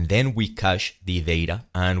 and then we cache the data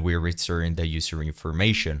and we return the user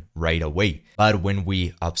information right away. But when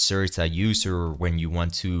we upsert a user, or when you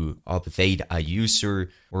want to update a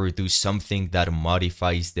user or do something that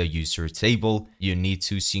modifies the user table, you need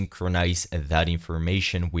to synchronize that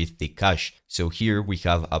information with the cache. So here we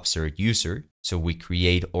have upsert user. So we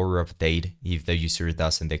create or update if the user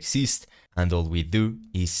doesn't exist, and all we do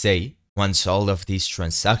is say, once all of this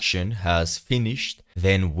transaction has finished,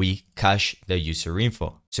 then we cache the user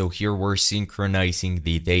info. So here we're synchronizing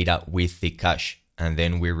the data with the cache, and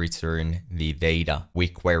then we return the data we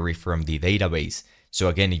query from the database. So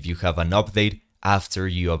again, if you have an update, after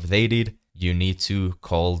you update it, you need to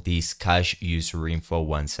call this cache user info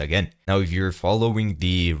once again. Now, if you're following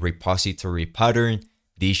the repository pattern,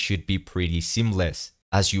 this should be pretty seamless,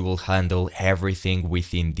 as you will handle everything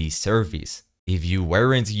within this service. If you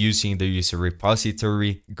weren't using the user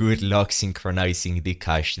repository, good luck synchronizing the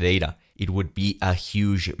cache data. It would be a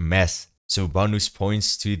huge mess. So bonus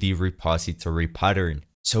points to the repository pattern.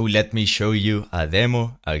 So let me show you a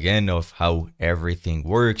demo again of how everything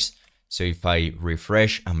works. So if I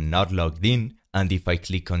refresh, I'm not logged in. And if I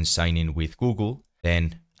click on sign in with Google,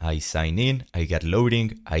 then I sign in, I get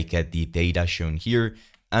loading, I get the data shown here.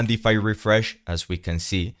 And if I refresh, as we can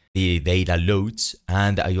see, the data loads,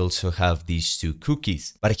 and I also have these two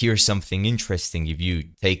cookies. But here's something interesting. If you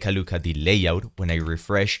take a look at the layout, when I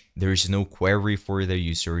refresh, there's no query for the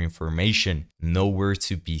user information, nowhere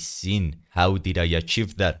to be seen. How did I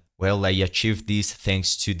achieve that? Well, I achieved this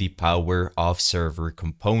thanks to the power of server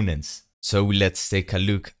components. So let's take a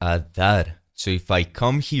look at that. So if I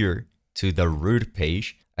come here to the root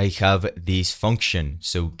page, I have this function,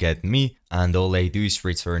 so get me, and all I do is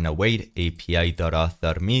return await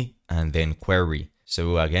api.auth.me and then query.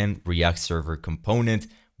 So again, React server component,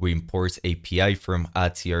 we import API from a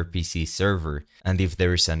tRPC server. And if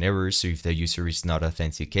there is an error, so if the user is not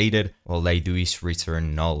authenticated, all I do is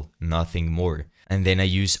return null, nothing more. And then I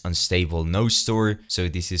use unstable no store. So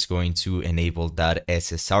this is going to enable that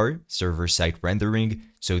SSR, server-side rendering,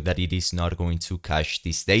 so that it is not going to cache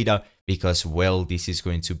this data because, well, this is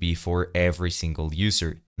going to be for every single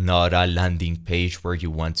user, not a landing page where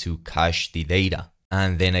you want to cache the data.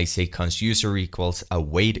 And then I say const user equals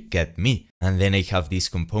await get me. And then I have this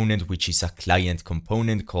component, which is a client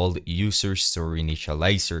component called user store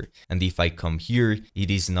initializer. And if I come here, it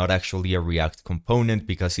is not actually a React component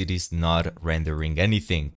because it is not rendering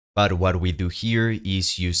anything. But what we do here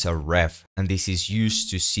is use a ref, and this is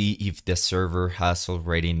used to see if the server has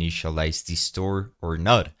already initialized the store or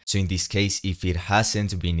not. So in this case, if it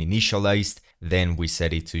hasn't been initialized, then we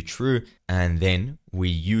set it to true, and then we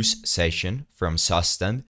use session from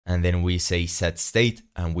substance, and then we say set state,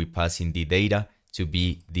 and we pass in the data to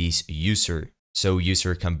be this user. So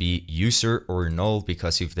user can be user or null,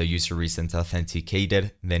 because if the user isn't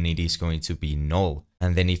authenticated, then it is going to be null.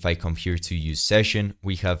 And then if I come here to use session,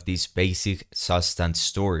 we have this basic substance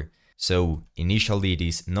store. So initially it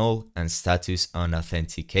is null and status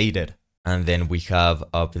unauthenticated. And then we have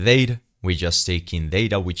update. We just take in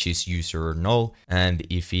data, which is user or null. And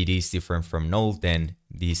if it is different from null, then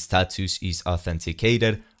the status is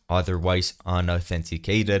authenticated, otherwise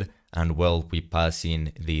unauthenticated. And well, we pass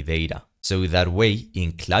in the data. So that way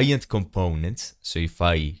in client components, so if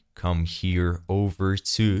I come here over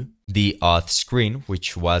to the auth screen,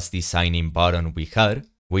 which was the sign in button we had,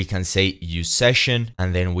 we can say use session,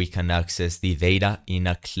 and then we can access the data in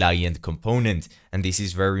a client component. And this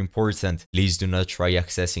is very important. Please do not try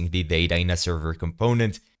accessing the data in a server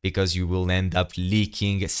component, because you will end up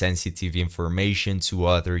leaking sensitive information to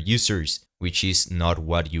other users, which is not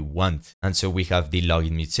what you want. And so we have the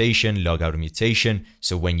login mutation, logout mutation.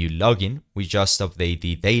 So when you log in, we just update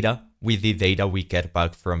the data with the data we get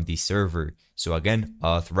back from the server. So again,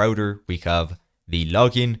 auth router, we have the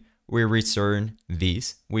login, we return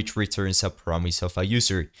this, which returns a promise of a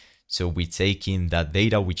user. So we take in that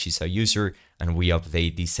data, which is a user, and we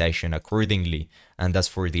update the session accordingly. And as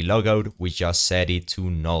for the logout, we just set it to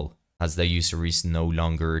null, as the user is no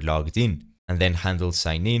longer logged in. And then handle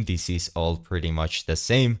sign in, this is all pretty much the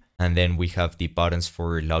same. And then we have the buttons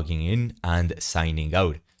for logging in and signing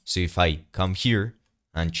out. So if I come here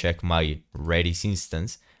and check my Redis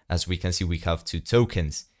instance, as we can see, we have 2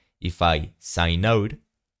 tokens. If I sign out,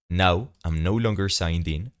 now I'm no longer signed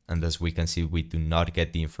in. And as we can see, we do not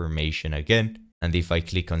get the information again. And if I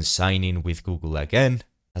click on sign in with Google again,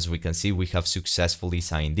 as we can see, we have successfully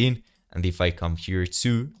signed in. And if I come here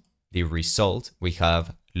to the result, we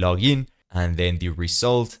have login. And then the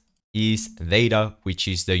result is data, which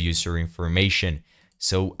is the user information.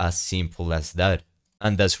 So as simple as that.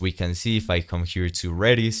 And as we can see, if I come here to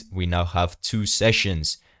Redis, we now have 2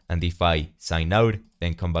 sessions. And if I sign out,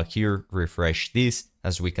 then come back here, refresh this,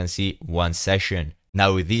 as we can see, 1 session.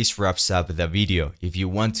 Now this wraps up the video. If you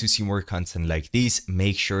want to see more content like this,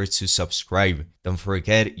 make sure to subscribe. Don't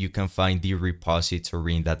forget, you can find the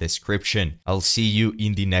repository in the description. I'll see you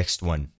in the next one.